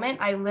the moment,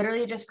 I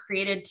literally just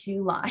created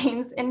 2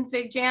 lines in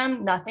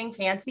FigJam, nothing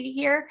fancy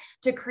here,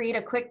 to create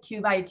a quick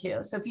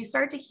 2x2. So if you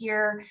start to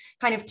hear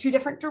kind of 2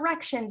 different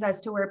directions as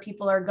to where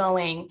people are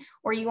going,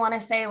 or you want to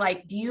say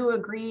like, do you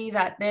agree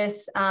that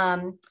this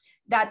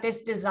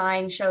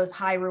design shows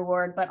high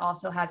reward, but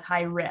also has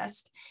high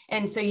risk?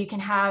 And so you can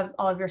have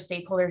all of your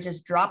stakeholders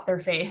just drop their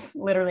face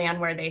literally on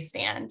where they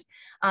stand.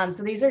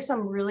 So these are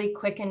some really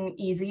quick and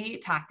easy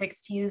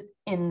tactics to use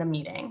in the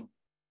meeting.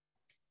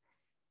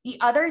 The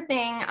other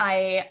thing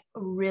I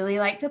really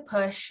like to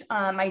push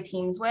my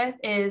teams with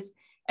is,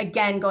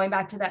 again, going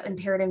back to that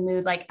imperative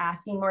mood, like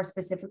asking more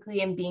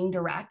specifically and being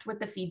direct with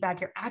the feedback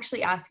you're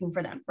actually asking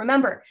for them.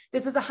 Remember,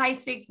 this is a high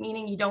stakes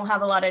meeting. You don't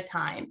have a lot of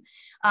time.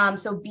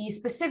 So be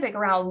specific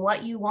around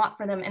what you want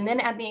for them. And then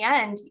at the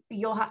end,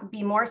 you'll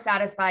be more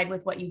satisfied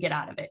with what you get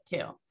out of it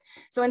too.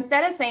 So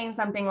instead of saying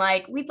something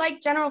like, we'd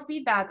like general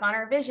feedback on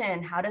our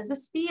vision, how does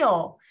this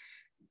feel?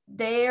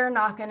 They're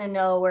not going to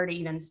know where to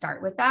even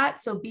start with that.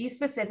 So be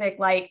specific,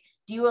 like,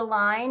 do you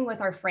align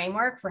with our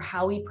framework for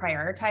how we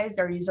prioritized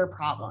our user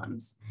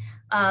problems?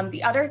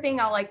 The other thing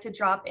I'll like to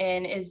drop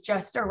in is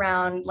just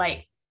around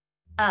like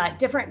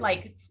different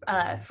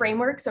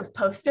frameworks of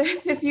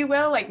Post-its, if you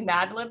will, like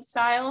Mad Lib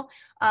style.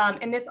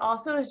 And this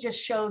also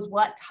just shows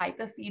what type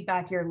of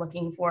feedback you're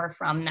looking for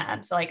from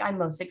them. So like, I'm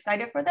most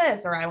excited for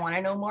this, or I want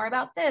to know more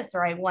about this,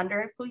 or I wonder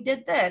if we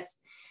did this.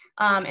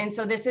 And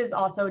so this is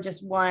also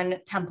just one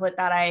template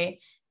that I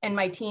and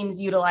my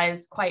teams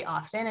utilize quite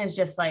often, is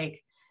just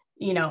like,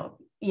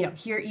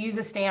 here, use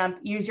a stamp,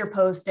 use your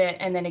Post-it,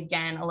 and then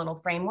again, a little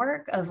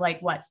framework of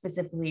like what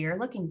specifically you're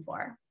looking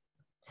for.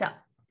 So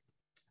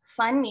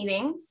fun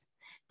meetings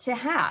to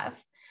have.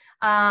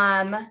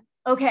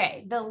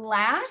 Okay, the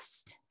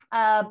last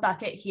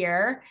bucket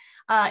here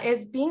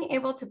is being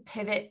able to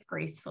pivot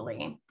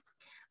gracefully.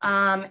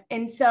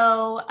 And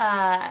so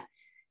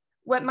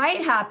what might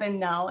happen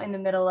though in the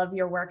middle of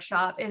your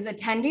workshop is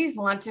attendees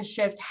want to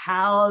shift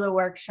how the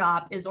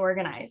workshop is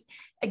organized.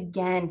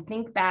 Again,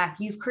 think back,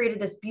 you've created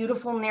this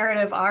beautiful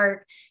narrative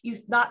arc,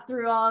 you've thought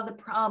through all the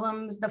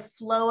problems, the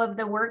flow of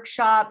the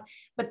workshop,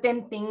 but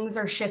then things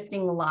are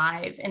shifting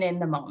live and in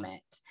the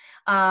moment.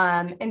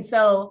 And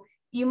so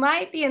you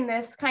might be in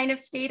this kind of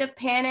state of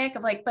panic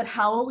of like, but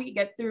how will we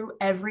get through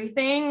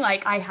everything?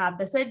 Like, I have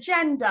this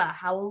agenda.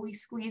 How will we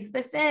squeeze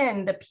this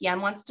in? The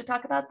PM wants to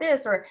talk about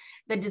this, or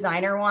the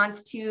designer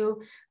wants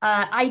to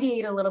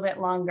ideate a little bit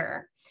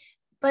longer.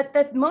 But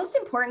the most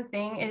important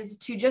thing is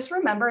to just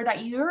remember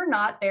that you're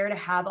not there to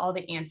have all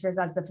the answers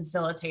as the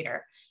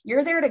facilitator.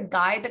 You're there to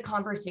guide the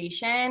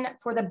conversation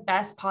for the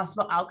best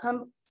possible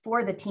outcome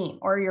for the team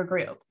or your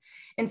group.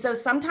 And so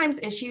sometimes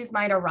issues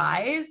might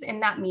arise in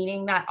that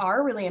meeting that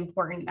are really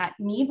important, that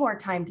need more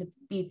time to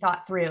be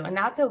thought through, and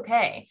that's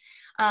okay.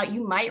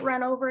 You might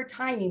run over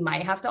time, you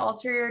might have to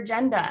alter your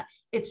agenda.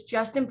 It's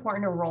just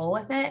important to roll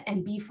with it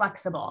and be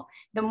flexible.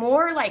 The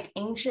more like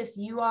anxious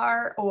you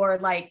are, or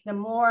like the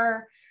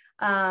more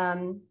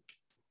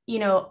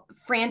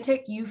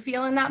frantic you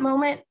feel in that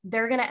moment,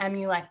 they're going to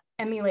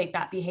emulate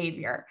that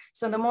behavior.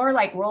 So the more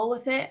like roll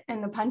with it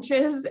and the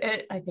punches,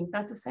 I think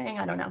that's a saying,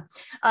 I don't know,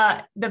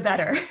 the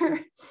better.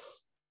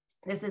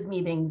 This is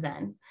me being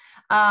Zen.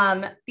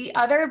 The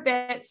other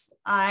bits,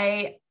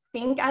 I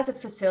think as a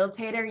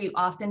facilitator, you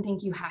often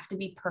think you have to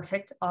be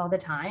perfect all the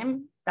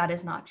time. That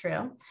is not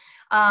true.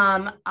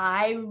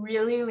 I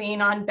really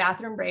lean on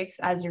bathroom breaks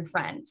as your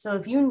friend. So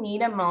if you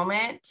need a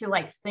moment to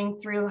like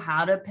think through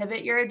how to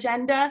pivot your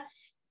agenda,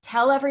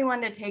 tell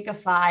everyone to take a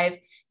 5,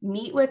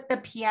 meet with the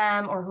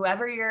PM or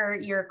whoever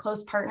your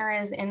close partner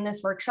is in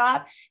this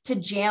workshop to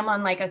jam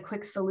on like a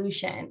quick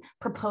solution,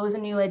 propose a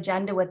new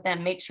agenda with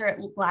them, make sure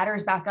it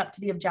ladders back up to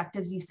the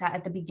objectives you set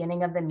at the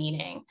beginning of the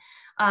meeting.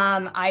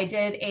 I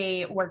did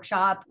a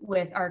workshop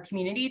with our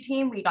community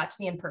team. We got to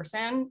be in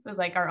person. It was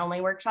like our only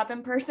workshop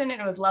in person,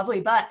 and it was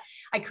lovely, but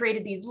I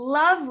created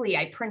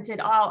I printed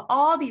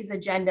all these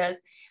agendas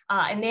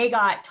and they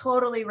got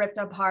totally ripped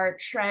apart,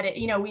 shredded.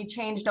 We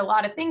changed a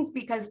lot of things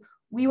because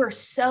we were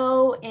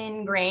so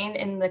ingrained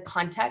in the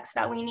context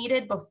that we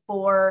needed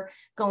before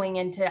going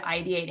into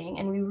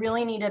ideating. And we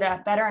really needed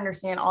to better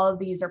understand all of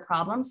these are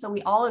problems. So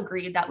we all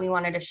agreed that we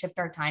wanted to shift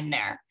our time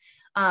there.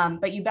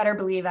 But you better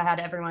believe I had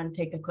everyone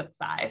take a quick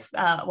 5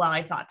 while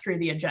I thought through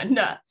the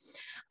agenda.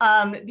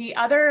 The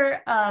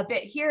other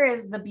bit here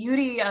is the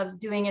beauty of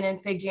doing it in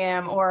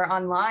FigJam or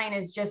online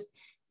is just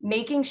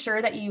making sure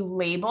that you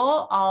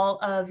label all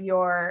of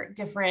your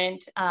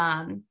different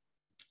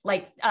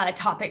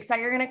topics that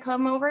you're going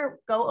to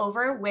go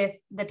over with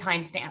the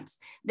timestamps.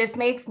 This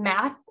makes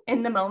math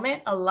in the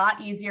moment a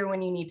lot easier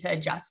when you need to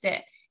adjust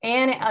it.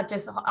 And it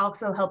just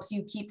also helps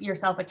you keep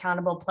yourself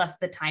accountable, plus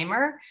the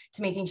timer,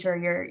 to making sure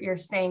you're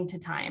staying to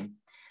time.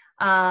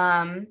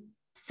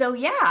 So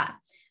yeah,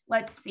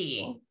 let's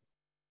see.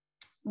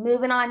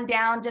 Moving on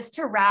down, just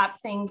to wrap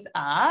things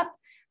up,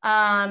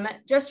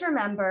 just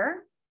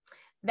remember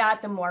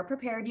that the more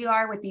prepared you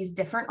are with these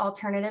different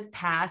alternative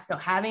paths, so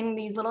having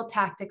these little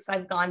tactics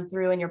I've gone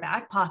through in your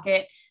back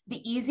pocket,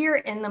 the easier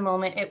in the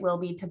moment it will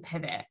be to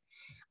pivot.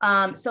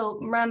 So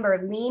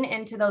remember, lean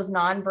into those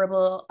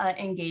nonverbal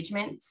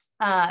engagements,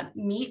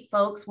 meet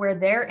folks where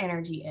their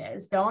energy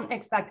is. Don't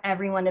expect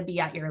everyone to be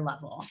at your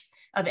level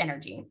of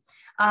energy.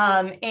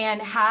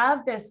 And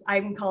have this,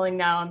 I'm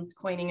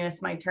coining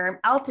this my term,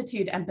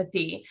 altitude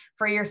empathy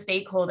for your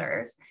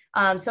stakeholders.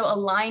 So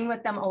align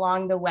with them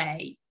along the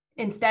way.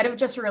 Instead of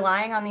just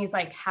relying on these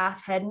like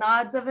half head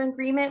nods of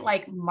agreement,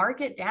 like mark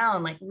it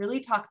down, like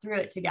really talk through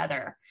it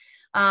together.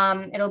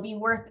 It'll be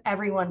worth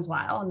everyone's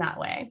while in that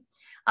way.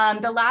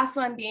 The last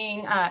one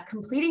being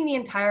completing the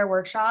entire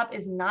workshop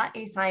is not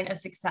a sign of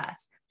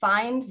success.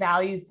 Find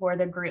value for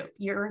the group.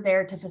 You're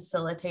there to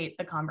facilitate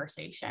the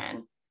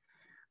conversation.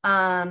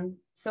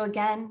 So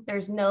again,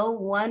 there's no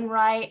one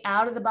right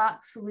out of the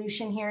box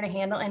solution here to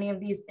handle any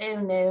of these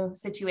no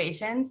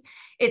situations.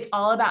 It's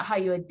all about how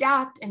you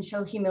adapt and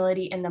show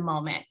humility in the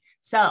moment.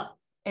 So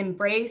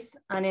embrace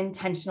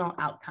unintentional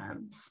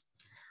outcomes.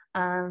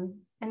 And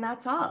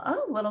that's all.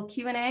 Oh, little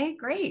Q&A.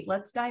 Great.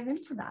 Let's dive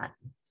into that.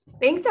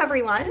 Thanks,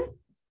 everyone.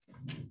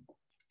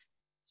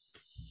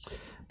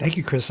 Thank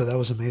you, Christa. That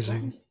was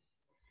amazing.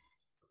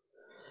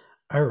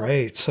 All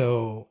right.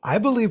 So I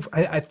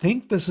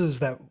think this is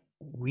that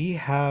we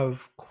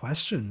have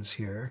questions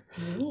here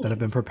that have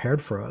been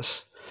prepared for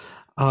us.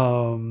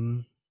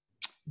 Do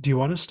you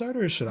want to start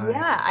or should I?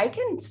 Yeah, I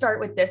can start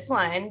with this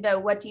one.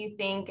 What do you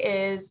think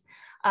is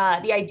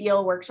the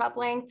ideal workshop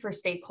length for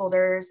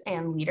stakeholders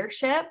and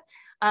leadership?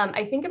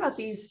 I think about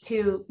these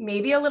two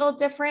maybe a little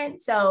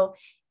different. So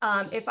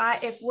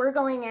if we're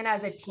going in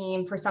as a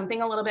team for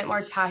something a little bit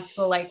more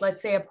tactical, like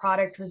let's say a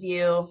product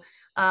review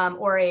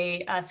or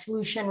a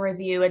solution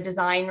review, a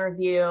design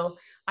review,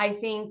 I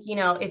think,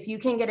 if you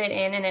can get it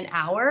in an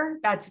hour,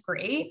 that's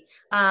great.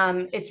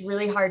 It's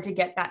really hard to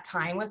get that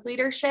time with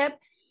leadership.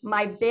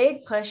 My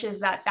big push is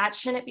that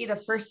shouldn't be the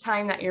first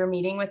time that you're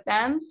meeting with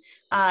them.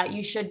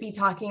 You should be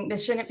talking,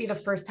 this shouldn't be the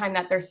first time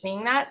that they're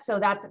seeing that. So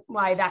that's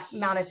why that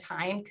amount of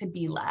time could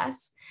be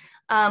less.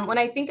 When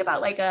I think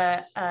about like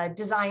a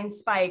design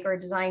spike or a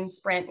design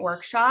sprint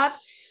workshop,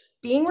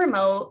 being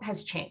remote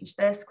has changed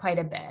this quite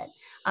a bit.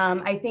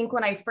 I think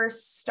when I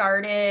first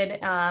started,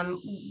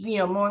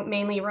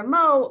 mainly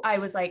remote, I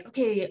was like,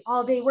 okay,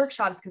 all day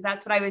workshops, because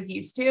that's what I was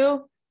used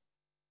to.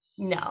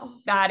 No,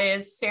 that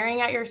is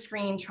staring at your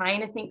screen,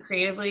 trying to think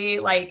creatively,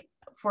 like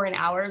for an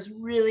hour is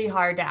really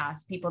hard to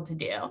ask people to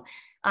do.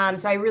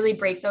 So I really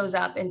break those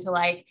up into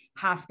like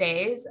half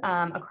days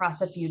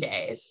across a few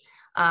days.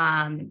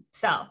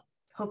 So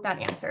hope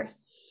that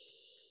answers.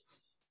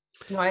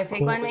 You want to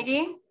take one,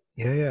 Miggy?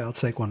 Yeah, I'll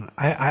take one.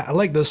 I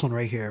like this one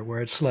right here,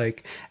 where it's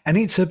like,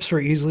 any tips for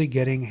easily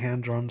getting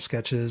hand-drawn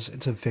sketches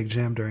into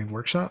FigJam during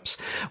workshops?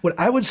 What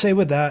I would say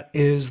with that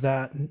is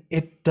that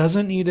it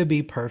doesn't need to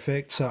be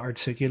perfect to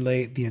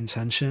articulate the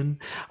intention.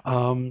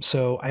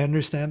 So I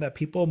understand that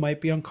people might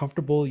be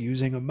uncomfortable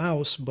using a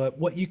mouse, but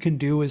what you can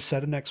do is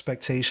set an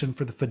expectation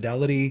for the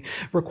fidelity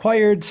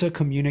required to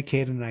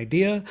communicate an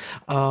idea.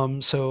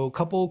 So a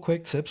couple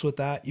quick tips with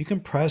that. You can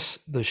press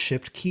the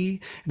Shift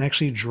key and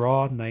actually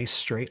draw nice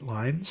straight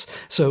lines.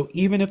 So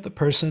even if the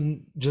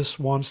person just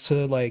wants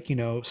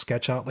to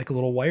sketch out like a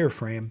little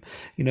wireframe,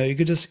 you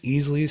could just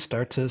easily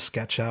start to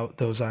sketch out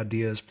those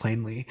ideas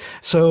plainly.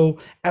 So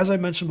as I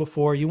mentioned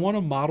before, you want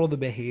to model the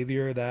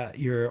behavior that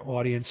your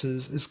audience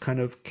is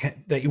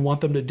that you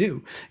want them to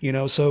do,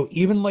 so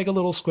even like a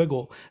little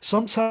squiggle,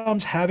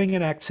 sometimes having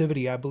an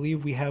activity, I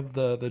believe we have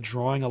the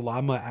drawing a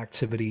llama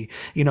activity,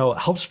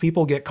 helps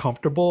people get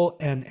comfortable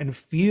and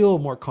feel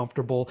more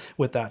comfortable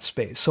with that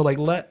space. So like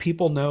let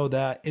people know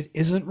that it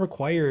isn't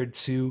required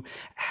to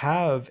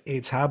have a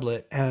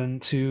tablet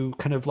and to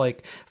kind of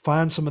like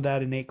find some of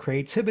that innate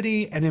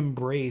creativity and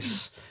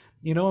embrace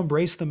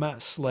the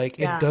mess. Like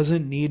it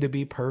doesn't need to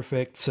be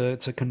perfect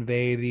to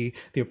convey the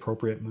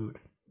appropriate mood.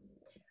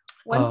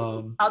 One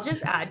thing, I'll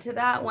just add to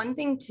that. One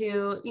thing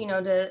too,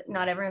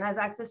 not everyone has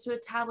access to a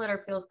tablet or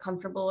feels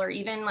comfortable or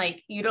even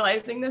like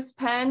utilizing this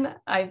pen.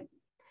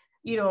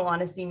 You don't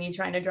want to see me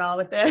trying to draw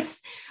with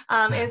this,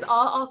 is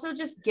I'll also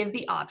just give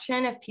the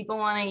option if people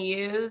want to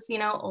use,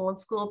 old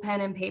school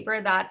pen and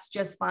paper, that's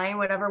just fine,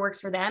 whatever works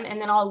for them.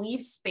 And then I'll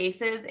leave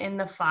spaces in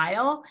the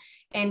file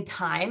and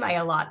time. I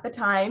allot the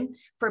time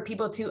for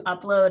people to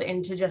upload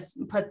and to just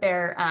put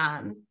their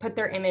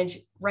image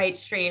right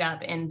straight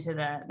up into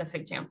the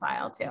FigJam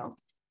file too.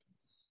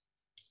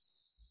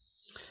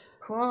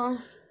 Cool.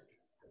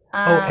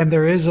 Oh, and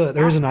there is Yeah. an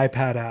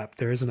iPad app.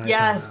 There is an iPad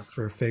app Yes.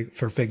 for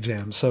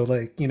FigJam. So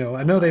like,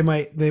 I know they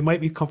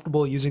might be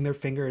comfortable using their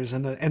fingers.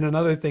 And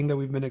another thing that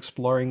we've been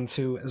exploring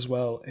too as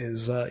well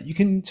is you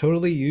can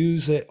totally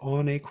use it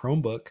on a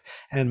Chromebook,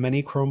 and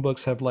many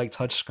Chromebooks have like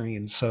touch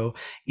screens. So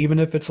even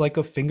if it's like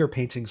a finger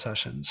painting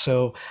session.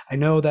 So I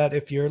know that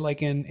if you're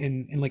like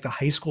in like a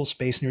high school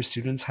space and your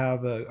students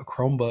have a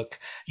Chromebook,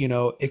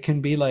 it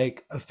can be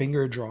like a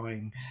finger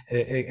drawing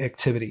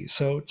activity.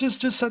 So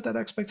just set that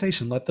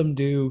expectation. Let them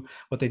do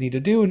what they need to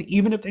do. And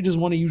even if they just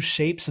want to use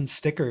shapes and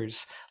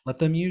stickers, let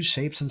them use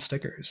shapes and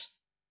stickers.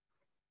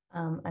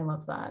 I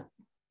love that.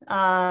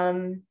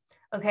 Um,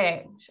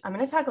 okay, I'm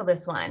going to tackle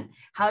this one.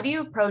 How do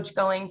you approach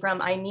going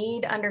from I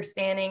need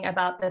understanding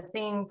about the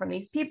thing from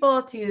these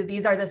people to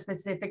these are the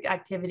specific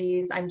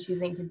activities I'm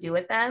choosing to do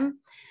with them?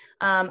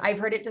 I've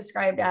heard it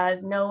described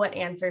as know what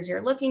answers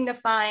you're looking to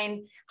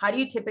find. How do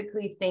you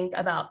typically think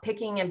about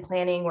picking and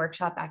planning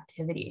workshop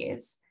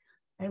activities?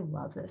 I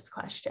love this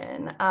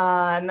question.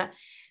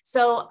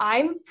 So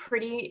I'm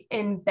pretty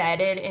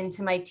embedded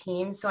into my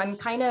team. So I'm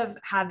kind of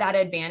have that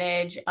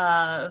advantage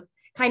of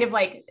kind of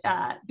like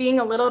being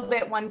a little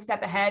bit one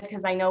step ahead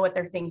because I know what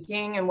they're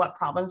thinking and what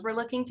problems we're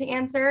looking to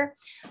answer.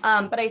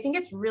 But I think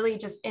it's really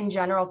just in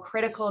general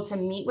critical to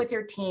meet with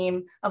your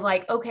team of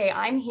like, okay,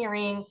 I'm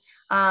hearing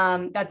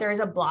that there's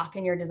a block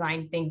in your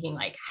design thinking.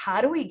 Like,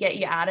 how do we get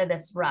you out of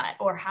this rut?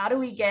 Or how do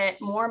we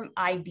get more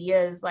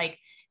ideas like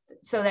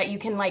so that you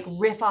can like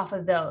riff off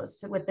of those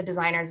with the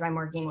designers I'm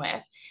working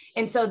with.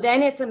 And so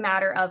then it's a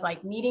matter of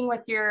like meeting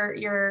with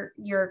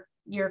your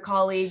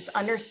colleagues,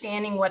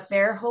 understanding what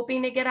they're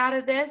hoping to get out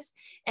of this,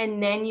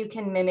 and then you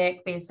can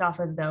mimic based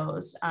off of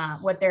those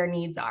what their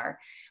needs are.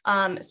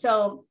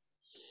 So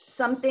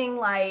something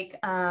like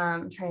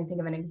I'm trying to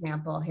think of an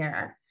example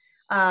here.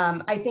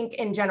 I think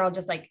in general,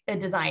 just like a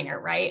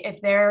designer, right?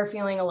 If they're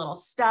feeling a little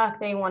stuck,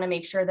 they want to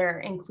make sure they're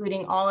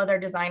including all of their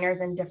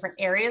designers in different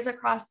areas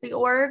across the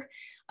org.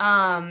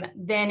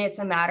 Then it's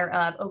a matter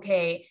of,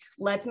 okay,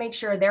 let's make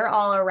sure they're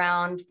all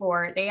around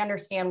they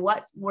understand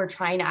what we're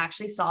trying to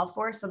actually solve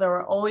for. So there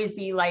will always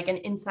be like an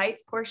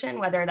insights portion,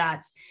 whether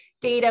that's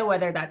data,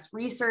 whether that's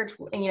research,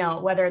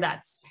 whether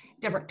that's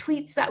different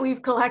tweets that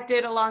we've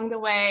collected along the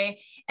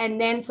way.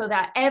 And then so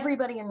that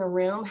everybody in the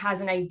room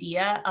has an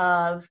idea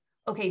of,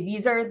 okay,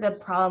 these are the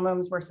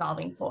problems we're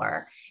solving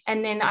for.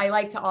 And then I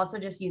like to also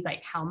just use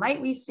like, how might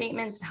we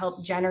statements to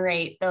help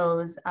generate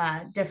those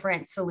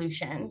different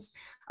solutions.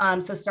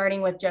 So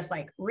starting with just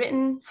like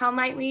written, how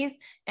might we's,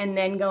 and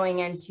then going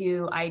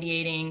into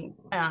ideating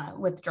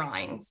with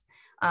drawings.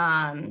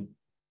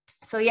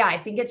 So yeah, I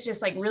think it's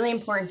just like really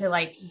important to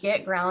like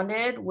get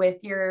grounded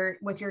with your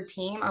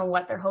team on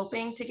what they're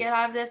hoping to get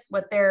out of this,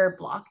 what they're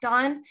blocked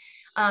on.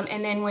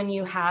 And then when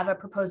you have a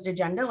proposed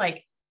agenda,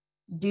 like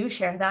do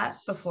share that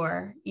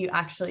before you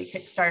actually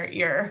kickstart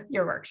your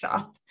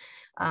workshop.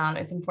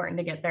 It's important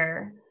to get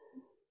their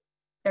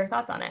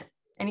thoughts on it.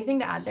 Anything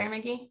to add there,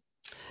 Mickey?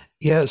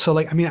 Yeah, so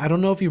like, I mean, I don't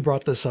know if you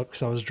brought this up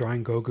because I was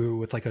drawing Goku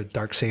with like a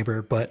dark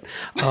saber, but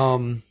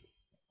um,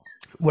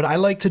 what I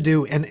like to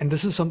do, and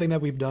this is something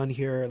that we've done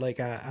here, like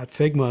at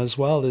Figma as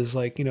well, is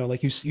like,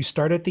 like you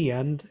start at the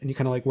end and you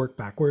kind of like work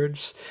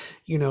backwards,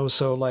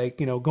 so like,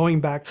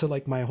 going back to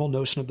like my whole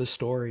notion of the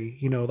story,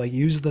 like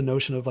use the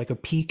notion of like a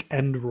peak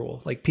end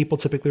rule. Like people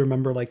typically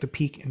remember like the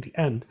peak and the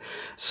end.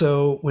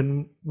 So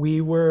when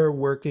we were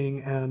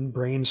working and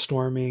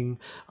brainstorming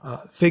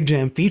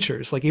FigJam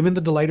features, like even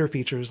the delighter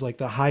features, like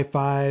the high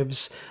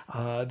fives,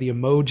 the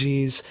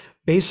emojis,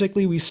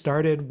 basically we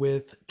started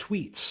with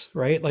tweets,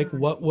 right? Like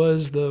what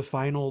was the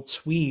final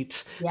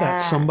tweet that Yeah.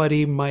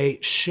 somebody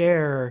might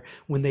share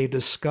when they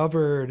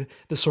discovered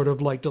the sort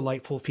of like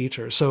delightful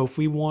feature. So if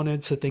we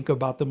wanted to think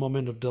about the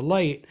moment of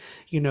delight,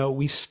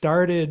 we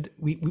started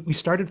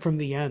from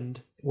the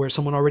end where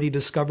someone already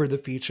discovered the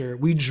feature.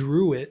 We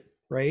drew it,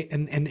 right,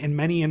 and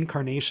many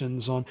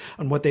incarnations on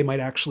what they might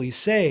actually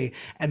say,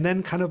 and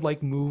then kind of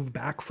like move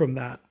back from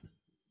that.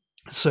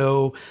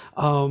 So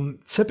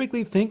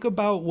typically think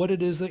about what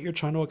it is that you're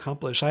trying to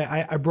accomplish.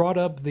 I brought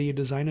up the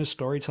Designer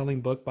Storytelling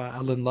book by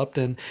Alan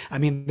Lupton. I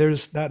mean,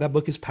 there's that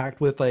book is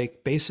packed with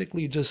like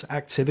basically just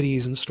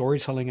activities and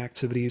storytelling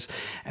activities.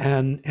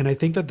 And I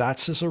think that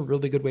that's just a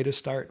really good way to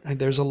start. And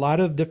there's a lot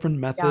of different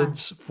Yeah.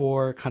 methods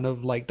for kind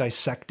of like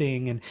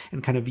dissecting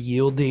and kind of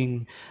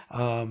yielding,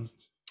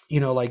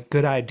 like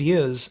good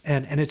ideas.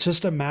 And it's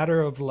just a matter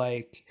of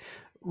like,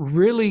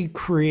 really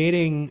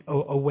creating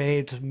a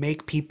way to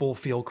make people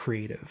feel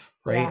creative,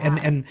 right, and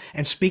Yeah.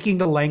 and speaking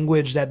the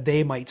language that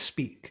they might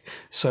speak.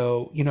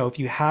 So if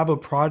you have a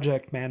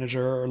project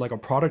manager or like a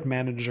product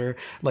manager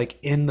like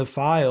in the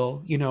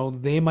file,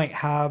 they might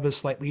have a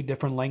slightly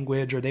different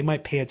language or they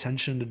might pay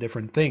attention to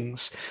different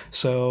things.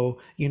 So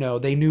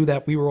they knew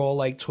that we were all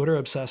like Twitter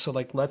obsessed, so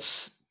like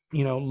let's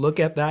look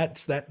at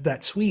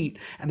that tweet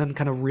and then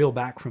kind of reel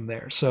back from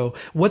there. So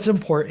what's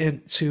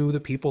important to the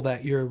people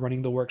that you're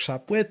running the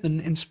workshop with,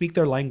 and speak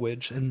their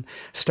language and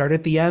start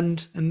at the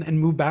end and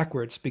move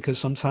backwards, because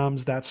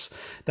sometimes that's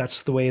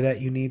the way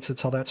that you need to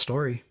tell that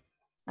story.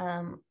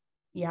 Um,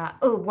 Yeah.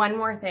 Oh, one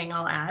more thing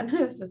I'll add.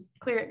 This is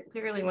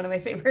clearly one of my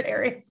favorite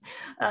areas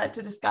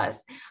to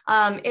discuss.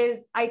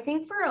 Is I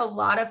think for a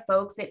lot of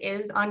folks, it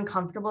is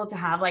uncomfortable to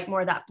have like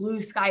more of that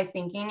blue sky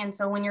thinking. And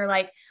so when you're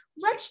like,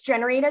 let's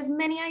generate as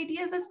many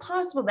ideas as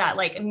possible, that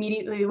like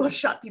immediately will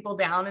shut people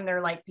down and they're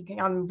like,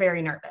 I'm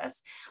very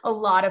nervous. A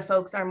lot of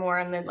folks are more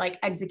on the like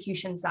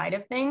execution side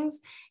of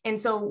things. And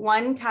so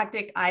one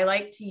tactic I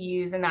like to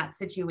use in that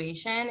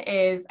situation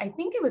is, I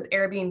think it was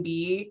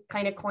Airbnb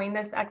kind of coined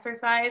this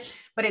exercise,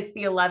 but it's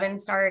the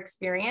 11-star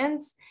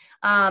experience.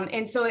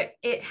 And so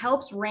it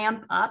helps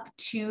ramp up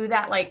to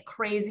that like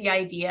crazy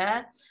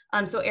idea.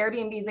 So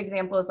Airbnb's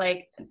example is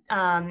like,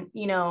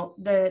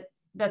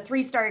 the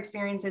 3-star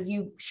experience is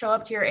you show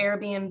up to your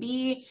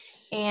Airbnb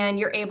and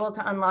you're able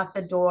to unlock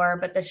the door,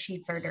 but the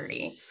sheets are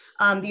dirty.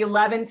 The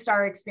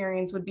 11-star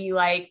experience would be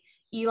like,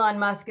 Elon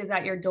Musk is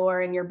at your door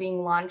and you're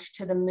being launched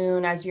to the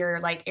moon as your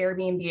like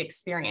Airbnb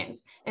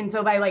experience. And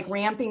so by like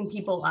ramping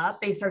people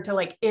up, they start to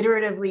like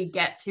iteratively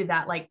get to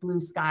that like blue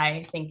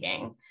sky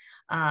thinking.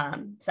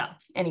 So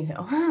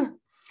anywho,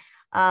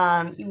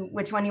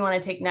 which one you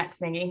want to take next,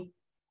 Maggie?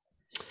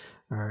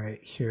 All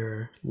right,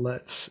 here,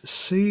 let's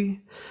see.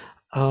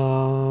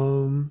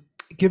 Um,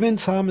 Given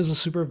time is a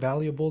super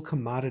valuable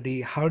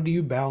commodity, how do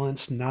you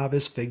balance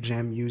novice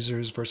FigJam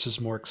users versus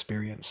more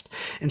experienced?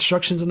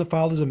 Instructions in the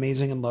file is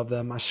amazing and love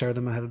them. I share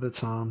them ahead of the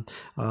time.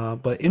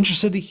 But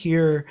interested to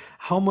hear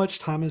how much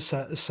time is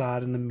set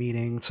aside in the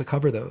meeting to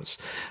cover those.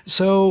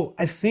 So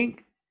I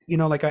think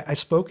like I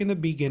spoke in the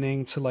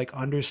beginning to like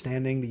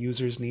understanding the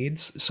user's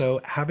needs. So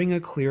having a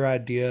clear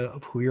idea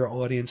of who your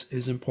audience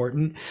is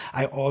important.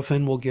 I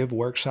often will give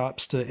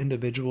workshops to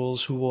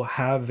individuals who will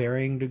have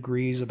varying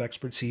degrees of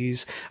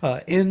expertise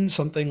in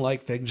something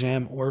like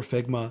FigJam or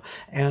Figma.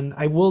 And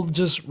I will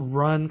just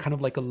run kind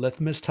of like a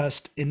litmus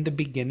test in the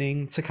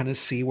beginning to kind of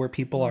see where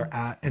people are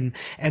at and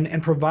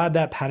provide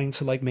that padding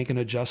to like make an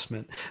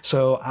adjustment.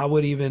 So I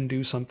would even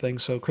do something.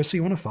 So Krista,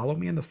 you want to follow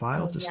me in the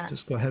file? Oh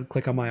Just go ahead,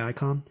 click on my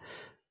icon.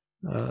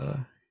 Uh,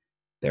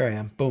 there I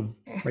am. Boom.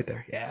 Right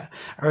there. Yeah.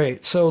 All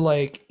right. So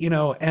like,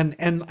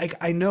 and like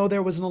I know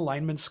there was an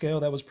alignment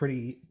scale that was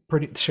pretty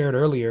shared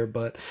earlier,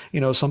 but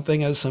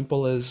something as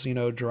simple as,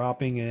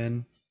 dropping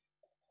in,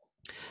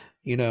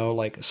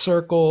 like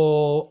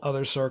circle,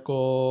 other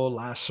circle,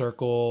 last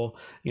circle,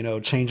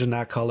 changing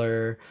that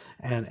color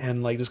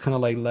and like just kind of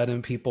like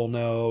letting people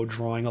know,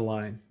 drawing a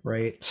line,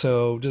 right?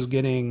 So just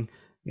getting,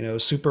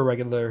 super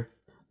regular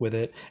with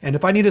it. And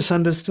if I need to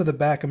send this to the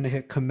back, I'm going to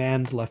hit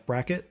command left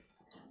bracket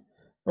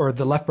or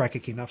the left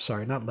bracket key. No,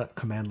 sorry, not left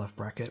command left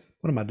bracket.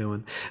 What am I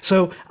doing?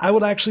 So I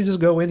would actually just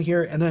go in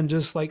here and then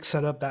just like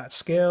set up that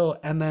scale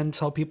and then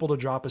tell people to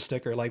drop a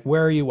sticker. Like,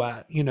 where are you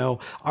at?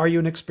 Are you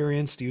an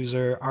experienced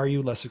user? Are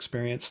you less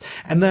experienced?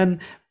 And then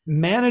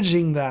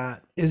managing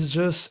that is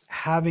just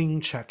having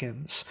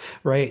check-ins,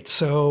 right?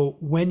 So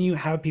when you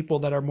have people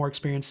that are more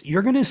experienced,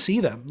 you're going to see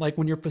them. Like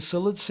when you're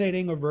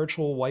facilitating a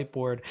virtual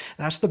whiteboard,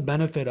 that's the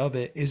benefit of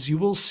it, is you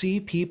will see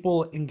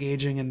people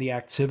engaging in the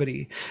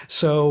activity.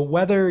 So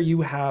whether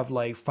you have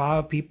like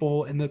 5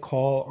 people in the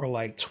call or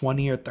like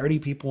 20 or 30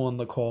 people in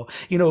the call,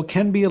 it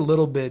can be a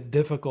little bit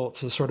difficult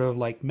to sort of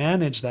like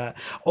manage that.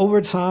 Over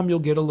time, you'll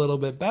get a little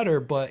bit better,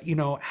 but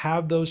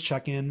have those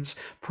check-ins,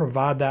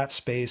 provide that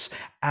space,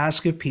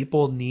 ask if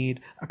people need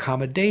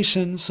accommodations,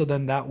 so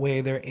then that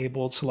way they're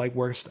able to like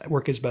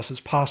work as best as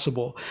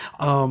possible.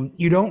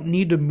 You don't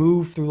need to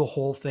move through the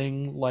whole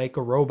thing like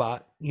a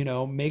robot.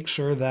 Make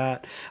sure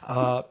that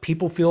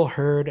people feel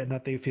heard and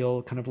that they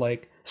feel kind of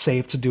like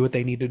safe to do what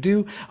they need to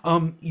do.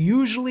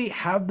 Usually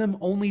have them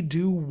only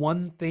do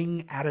one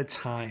thing at a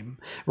time,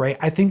 right?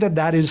 I think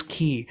that is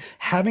key.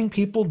 Having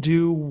people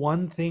do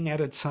one thing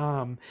at a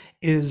time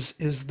is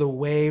the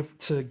way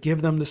to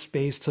give them the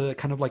space to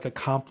kind of like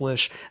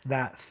accomplish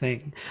that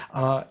thing.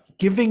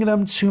 Giving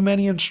them too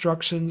many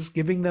instructions,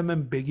 giving them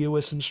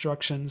ambiguous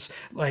instructions.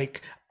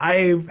 Like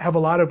I have a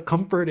lot of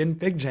comfort in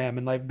FigJam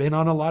and I've been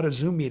on a lot of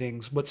Zoom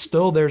meetings, but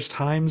still there's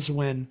times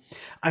when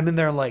I'm in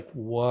there like,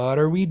 what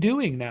are we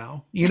doing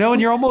now?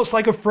 And you're almost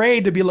like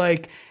afraid to be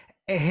like,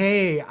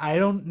 hey, I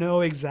don't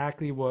know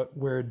exactly what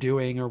we're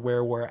doing or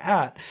where we're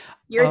at.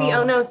 You're the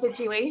oh no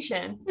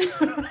situation.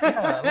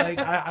 Yeah, like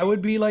I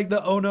would be like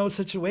the oh no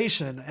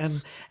situation.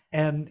 And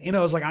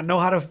it's like I know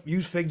how to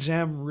use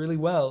FigJam really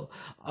well.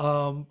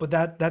 But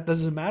that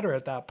doesn't matter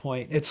at that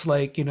point. It's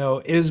like,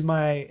 is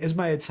my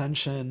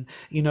attention,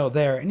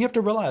 there? And you have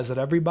to realize that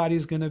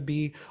everybody's gonna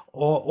be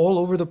all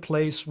over the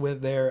place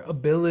with their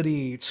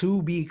ability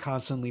to be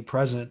constantly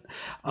present.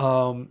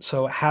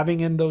 So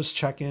having in those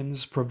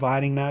check-ins,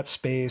 providing that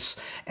space,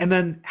 and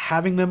then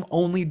having them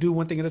only do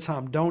one thing at a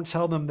time. Don't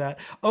tell them that,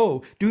 oh,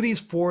 so do these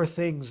 4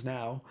 things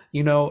now,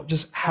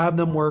 just have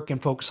them work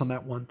and focus on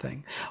that one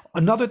thing.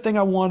 Another thing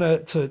I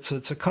want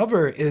to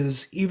cover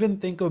is even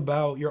think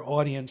about your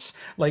audience.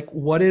 Like,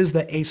 what is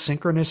the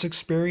asynchronous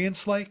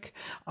experience like?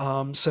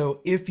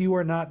 So if you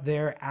are not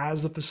there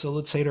as a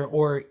facilitator,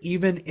 or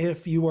even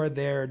if you are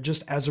there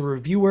just as a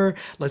reviewer,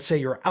 let's say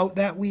you're out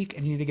that week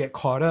and you need to get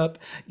caught up,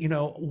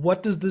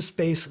 what does the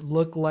space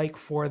look like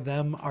for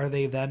them? Are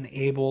they then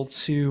able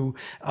to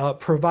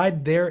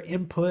provide their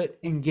input,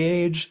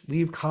 engage,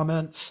 leave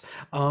comments?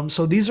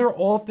 So these are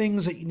all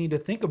things that you need to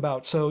think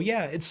about. So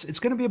yeah, it's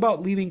going to be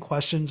about leaving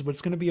questions, but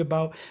it's going to be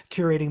about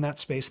curating that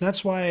space. And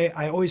that's why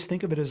I always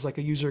think of it as like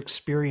a user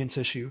experience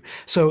issue.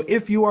 So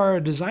if you are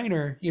a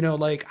designer,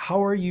 like,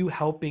 how are you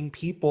helping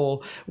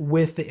people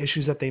with the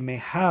issues that they may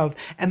have?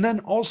 And then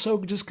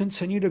also just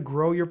continue to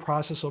grow your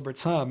process over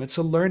time. It's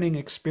a learning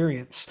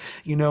experience.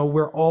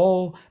 We're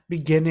all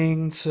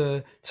beginning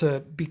to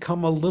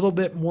become a little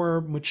bit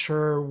more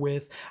mature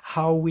with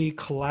how we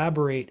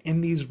collaborate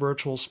in these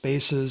virtual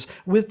spaces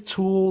with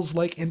tools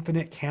like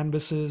infinite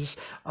canvases.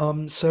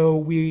 So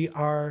we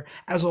are,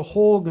 as a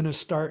whole, going to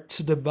start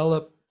to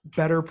develop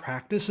better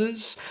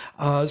practices.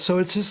 So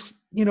it's just,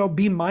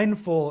 be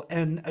mindful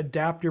and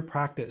adapt your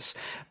practice.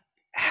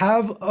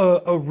 Have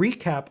a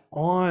recap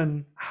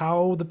on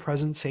how the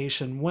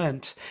presentation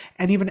went,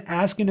 and even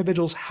ask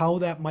individuals how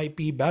that might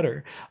be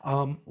better.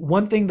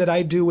 One thing that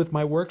I do with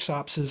my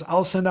workshops is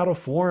I'll send out a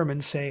form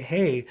and say,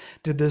 hey,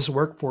 did this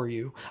work for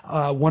you?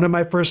 One of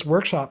my first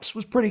workshops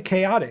was pretty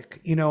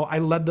chaotic. I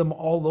led them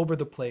all over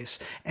the place,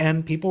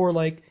 and people were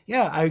like,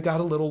 yeah, I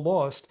got a little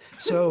lost.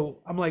 So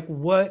I'm like,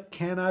 what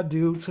can I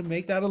do to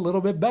make that a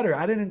little bit better?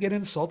 I didn't get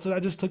insulted. I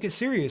just took it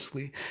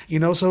seriously.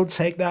 So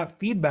take that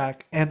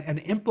feedback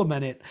and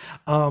implement it,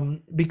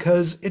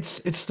 because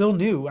it's still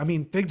new. I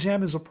mean,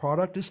 FigJam as a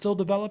product is still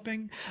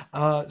developing.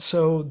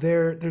 So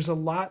there's a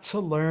lot to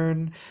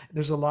learn.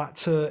 There's a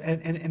lot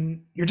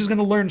and you're just going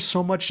to learn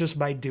so much just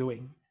by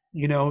doing,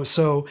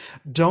 so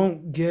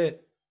don't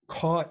get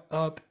caught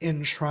up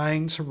in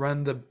trying to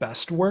run the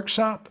best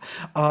workshop.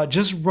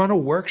 Just run a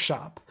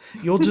workshop.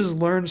 You'll just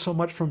learn so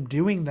much from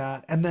doing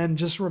that. And then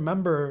just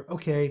remember,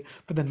 okay,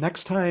 for the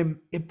next time,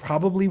 it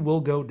probably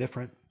will go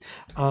different.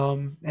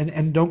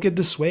 And don't get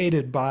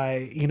dissuaded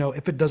by,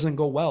 if it doesn't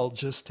go well,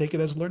 just take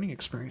it as a learning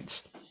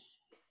experience.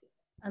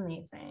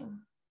 Amazing.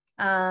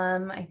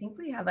 I think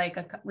we have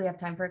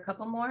time for a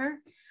couple more.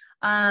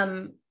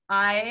 I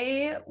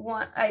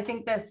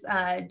think this,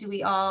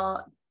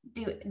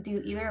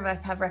 do either of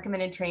us have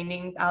recommended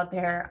trainings out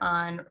there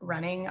on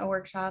running a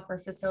workshop or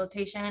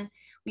facilitation?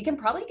 We can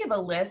probably give a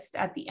list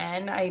at the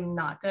end. I'm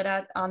not good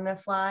at on the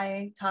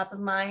fly, top of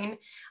mind,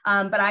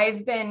 but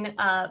I've been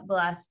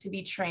blessed to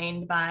be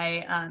trained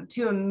by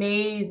 2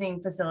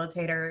 amazing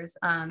facilitators.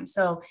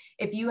 So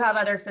if you have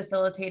other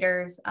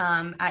facilitators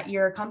at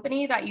your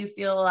company that you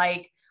feel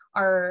like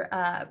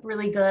are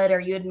really good or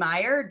you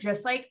admire,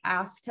 just like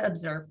ask to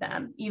observe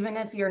them, even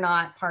if you're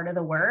not part of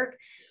the work.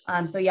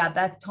 So yeah,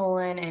 Beth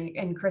Tolan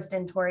and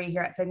Kristen Torrey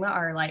here at Figma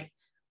are like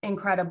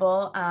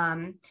incredible.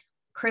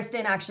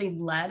 Kristen actually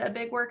led a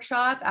big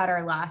workshop at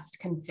our last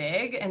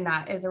config, and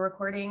that is a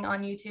recording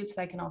on YouTube.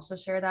 So I can also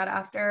share that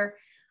after.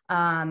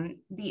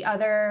 The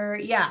other,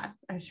 yeah,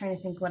 I was trying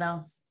to think what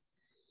else.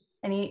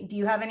 Do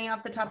you have any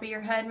off the top of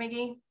your head,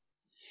 Miggy?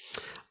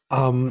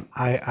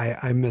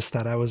 I missed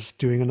that. I was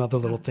doing another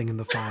little thing in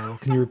the file.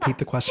 Can you repeat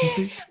the question,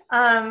 please?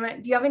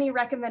 Do you have any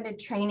recommended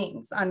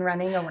trainings on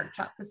running a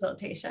workshop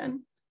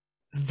facilitation?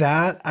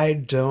 That I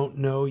don't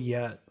know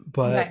yet,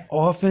 but Okay.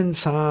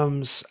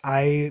 oftentimes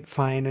I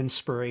find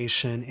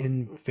inspiration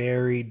in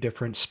very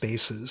different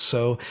spaces.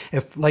 So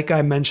if, like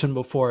I mentioned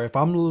before, if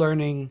I'm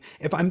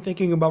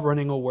thinking about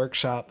running a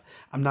workshop,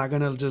 I'm not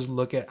gonna just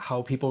look at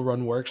how people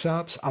run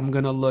workshops. I'm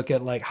gonna look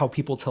at like how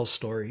people tell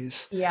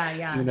stories.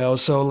 Yeah.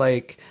 So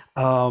like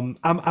I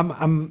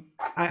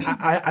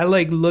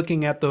like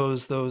looking at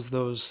those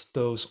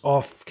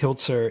off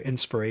kilter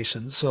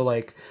inspirations. So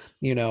like,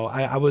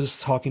 I was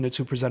talking to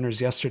 2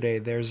 presenters yesterday.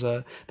 There's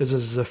a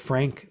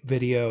Zafrank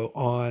video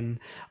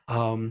on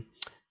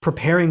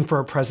preparing for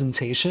a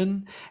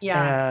presentation,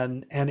 Yeah.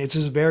 and it's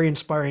just very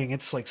inspiring.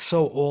 It's like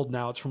so old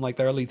now. It's from like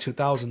the early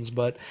 2000s,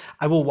 but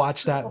I will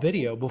watch that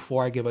video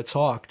before I give a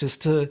talk,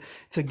 just to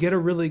get a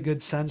really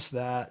good sense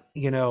that,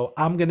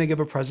 I'm going to give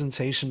a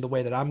presentation the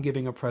way that I'm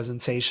giving a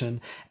presentation,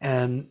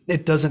 and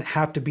it doesn't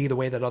have to be the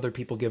way that other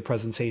people give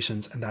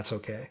presentations, and that's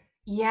okay.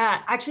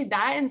 Yeah, actually,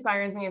 that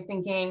inspires me of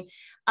thinking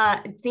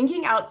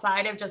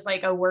outside of just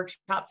like a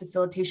workshop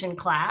facilitation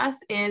class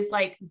is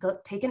like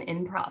take an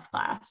improv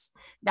class.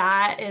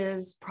 That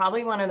is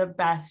probably one of the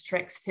best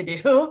tricks to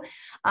do,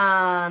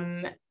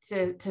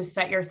 to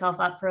set yourself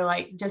up for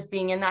like just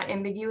being in that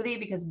ambiguity,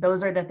 because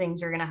those are the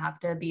things you're going to have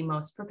to be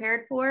most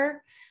prepared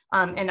for.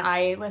 And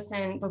I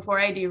listen before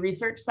I do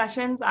research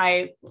sessions.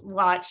 I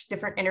watch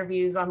different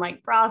interviews on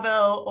like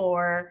Bravo,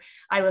 or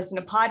I listen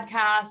to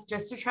podcasts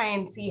just to try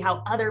and see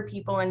how other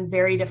people in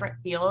very different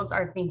fields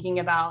are thinking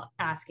about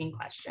asking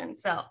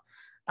questions. So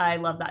I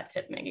love that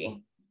tip,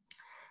 Miggy.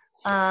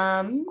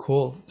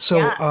 Cool. So,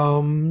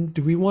 Yeah,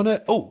 do we want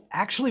to, oh,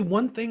 actually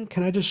one thing,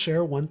 can I just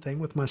share one thing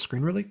with my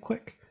screen really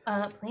quick?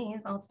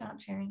 please, I'll stop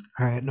sharing.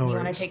 All right, no You want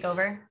to worries. take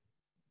over?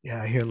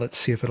 Yeah, here, let's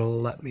see if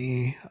it'll let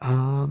me.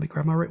 Let me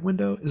grab my right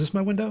window. Is this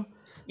my window?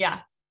 Yeah.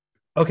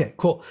 Okay,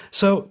 cool.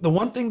 So the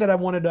one thing that I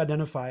wanted to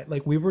identify,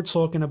 like we were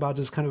talking about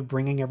just kind of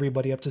bringing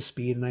everybody up to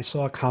speed, and I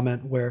saw a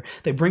comment where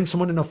they bring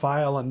someone in a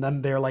file and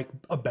then they're like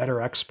a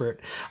better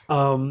expert.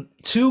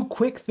 Two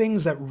quick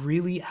things that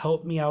really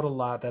helped me out a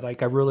lot that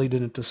like I really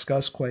didn't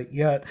discuss quite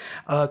yet.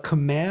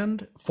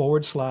 Command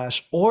forward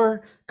slash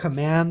or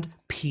command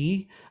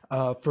P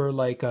for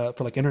like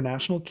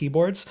international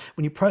keyboards.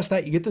 When you press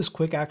that, you get this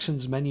quick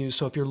actions menu.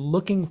 So if you're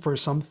looking for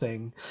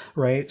something,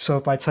 right? So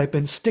if I type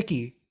in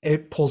sticky,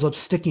 it pulls up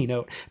sticky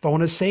note. If I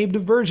want to save the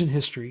version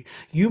history,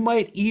 you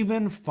might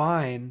even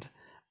find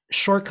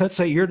shortcuts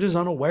that you're just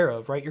unaware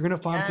of, right? You're going to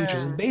find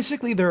features. And Yeah.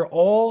 basically, they're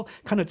all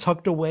kind of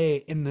tucked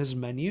away in this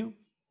menu.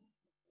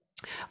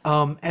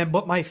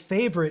 But my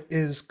favorite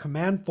is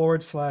command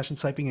forward slash and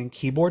typing in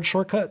keyboard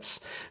shortcuts.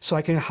 So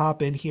I can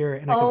hop in here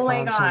and I can Oh my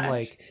find some gosh.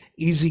 like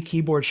easy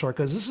keyboard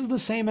shortcuts. This is the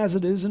same as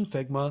it is in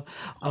Figma.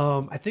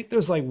 I think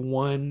there's like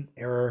one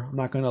error. I'm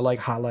not going to like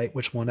highlight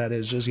which one that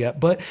is just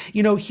yet. But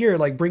you know, here,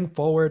 like bring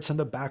forward, send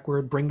to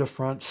backward, bring to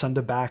front, send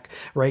to back,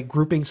 right?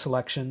 Grouping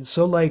selection.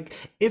 So like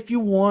if you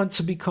want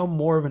to become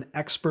more of an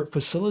expert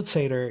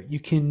facilitator, you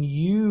can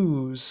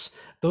use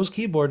those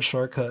keyboard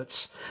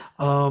shortcuts.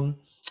 And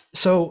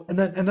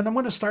then I'm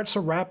going to start to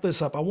wrap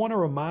this up. I want to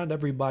remind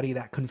everybody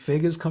that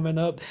Config is coming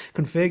up.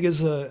 Config is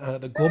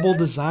the global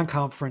design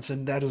conference,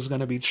 and that is going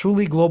to be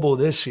truly global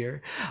this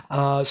year.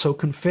 So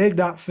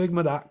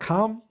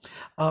config.figma.com.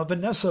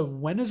 Vanessa,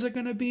 when is it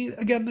going to be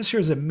again this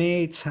year? Is it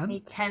May 10th? May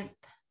 10th.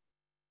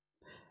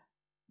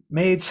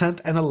 May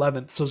 10th and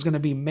 11th. So it's going to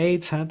be May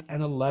 10th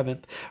and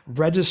 11th.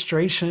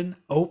 Registration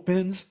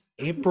opens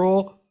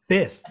April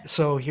 5th.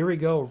 So here we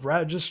go.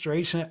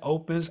 Registration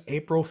opens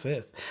April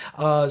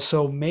 5th.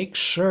 So make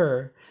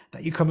sure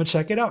that you come and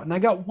check it out. And I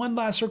got one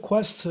last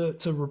request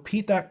to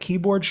repeat that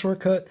keyboard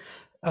shortcut,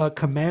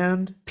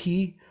 Command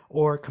P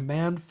or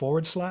Command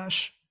forward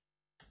slash.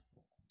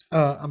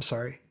 I'm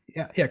sorry.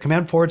 Yeah,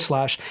 Command forward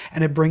slash,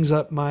 and it brings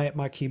up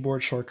my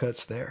keyboard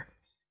shortcuts there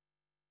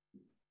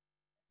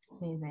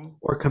Amazing.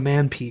 or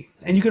Command P.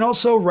 And you can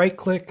also right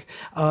click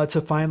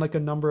to find like a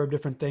number of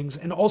different things.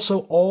 And also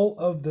all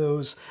of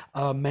those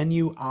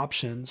menu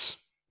options.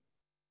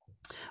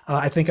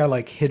 I think I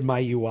like hid my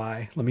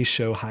UI. Let me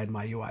show hide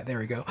my UI. There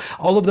we go.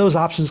 All of those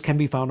options can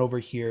be found over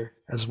here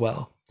as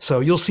well. So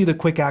you'll see the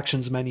quick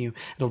actions menu.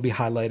 It'll be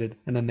highlighted.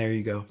 And then there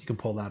you go. You can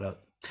pull that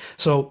up.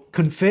 So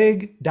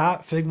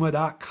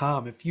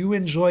config.figma.com. If you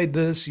enjoyed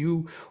this,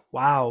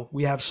 wow,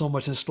 we have so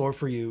much in store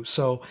for you.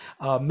 So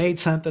May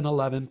 10th and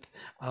 11th,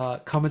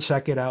 come and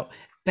check it out.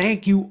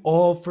 Thank you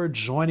all for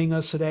joining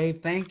us today.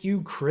 Thank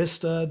you,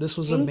 Christa. This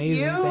was Thank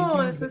amazing. Thank you.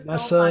 you, This was so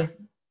fun. Vanessa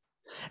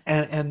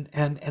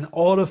and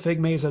all the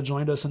Figmates that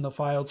joined us in the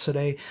file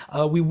today.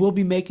 We will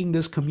be making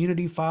this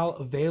community file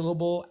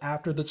available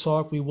after the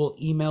talk. We will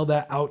email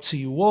that out to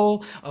you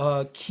all.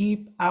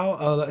 Keep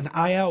out an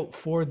eye out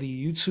for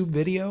the YouTube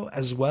video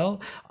as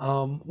well.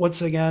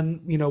 Once again,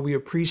 you know, we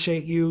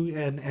appreciate you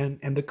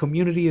and the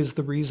community is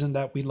the reason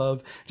that we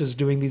love just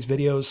doing these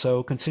videos.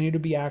 So continue to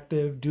be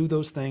active, do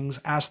those things,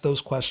 ask those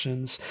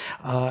questions,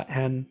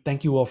 and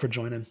thank you all for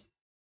joining.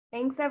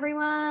 Thanks,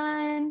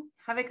 everyone.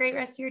 Have a great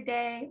rest of your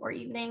day or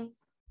evening.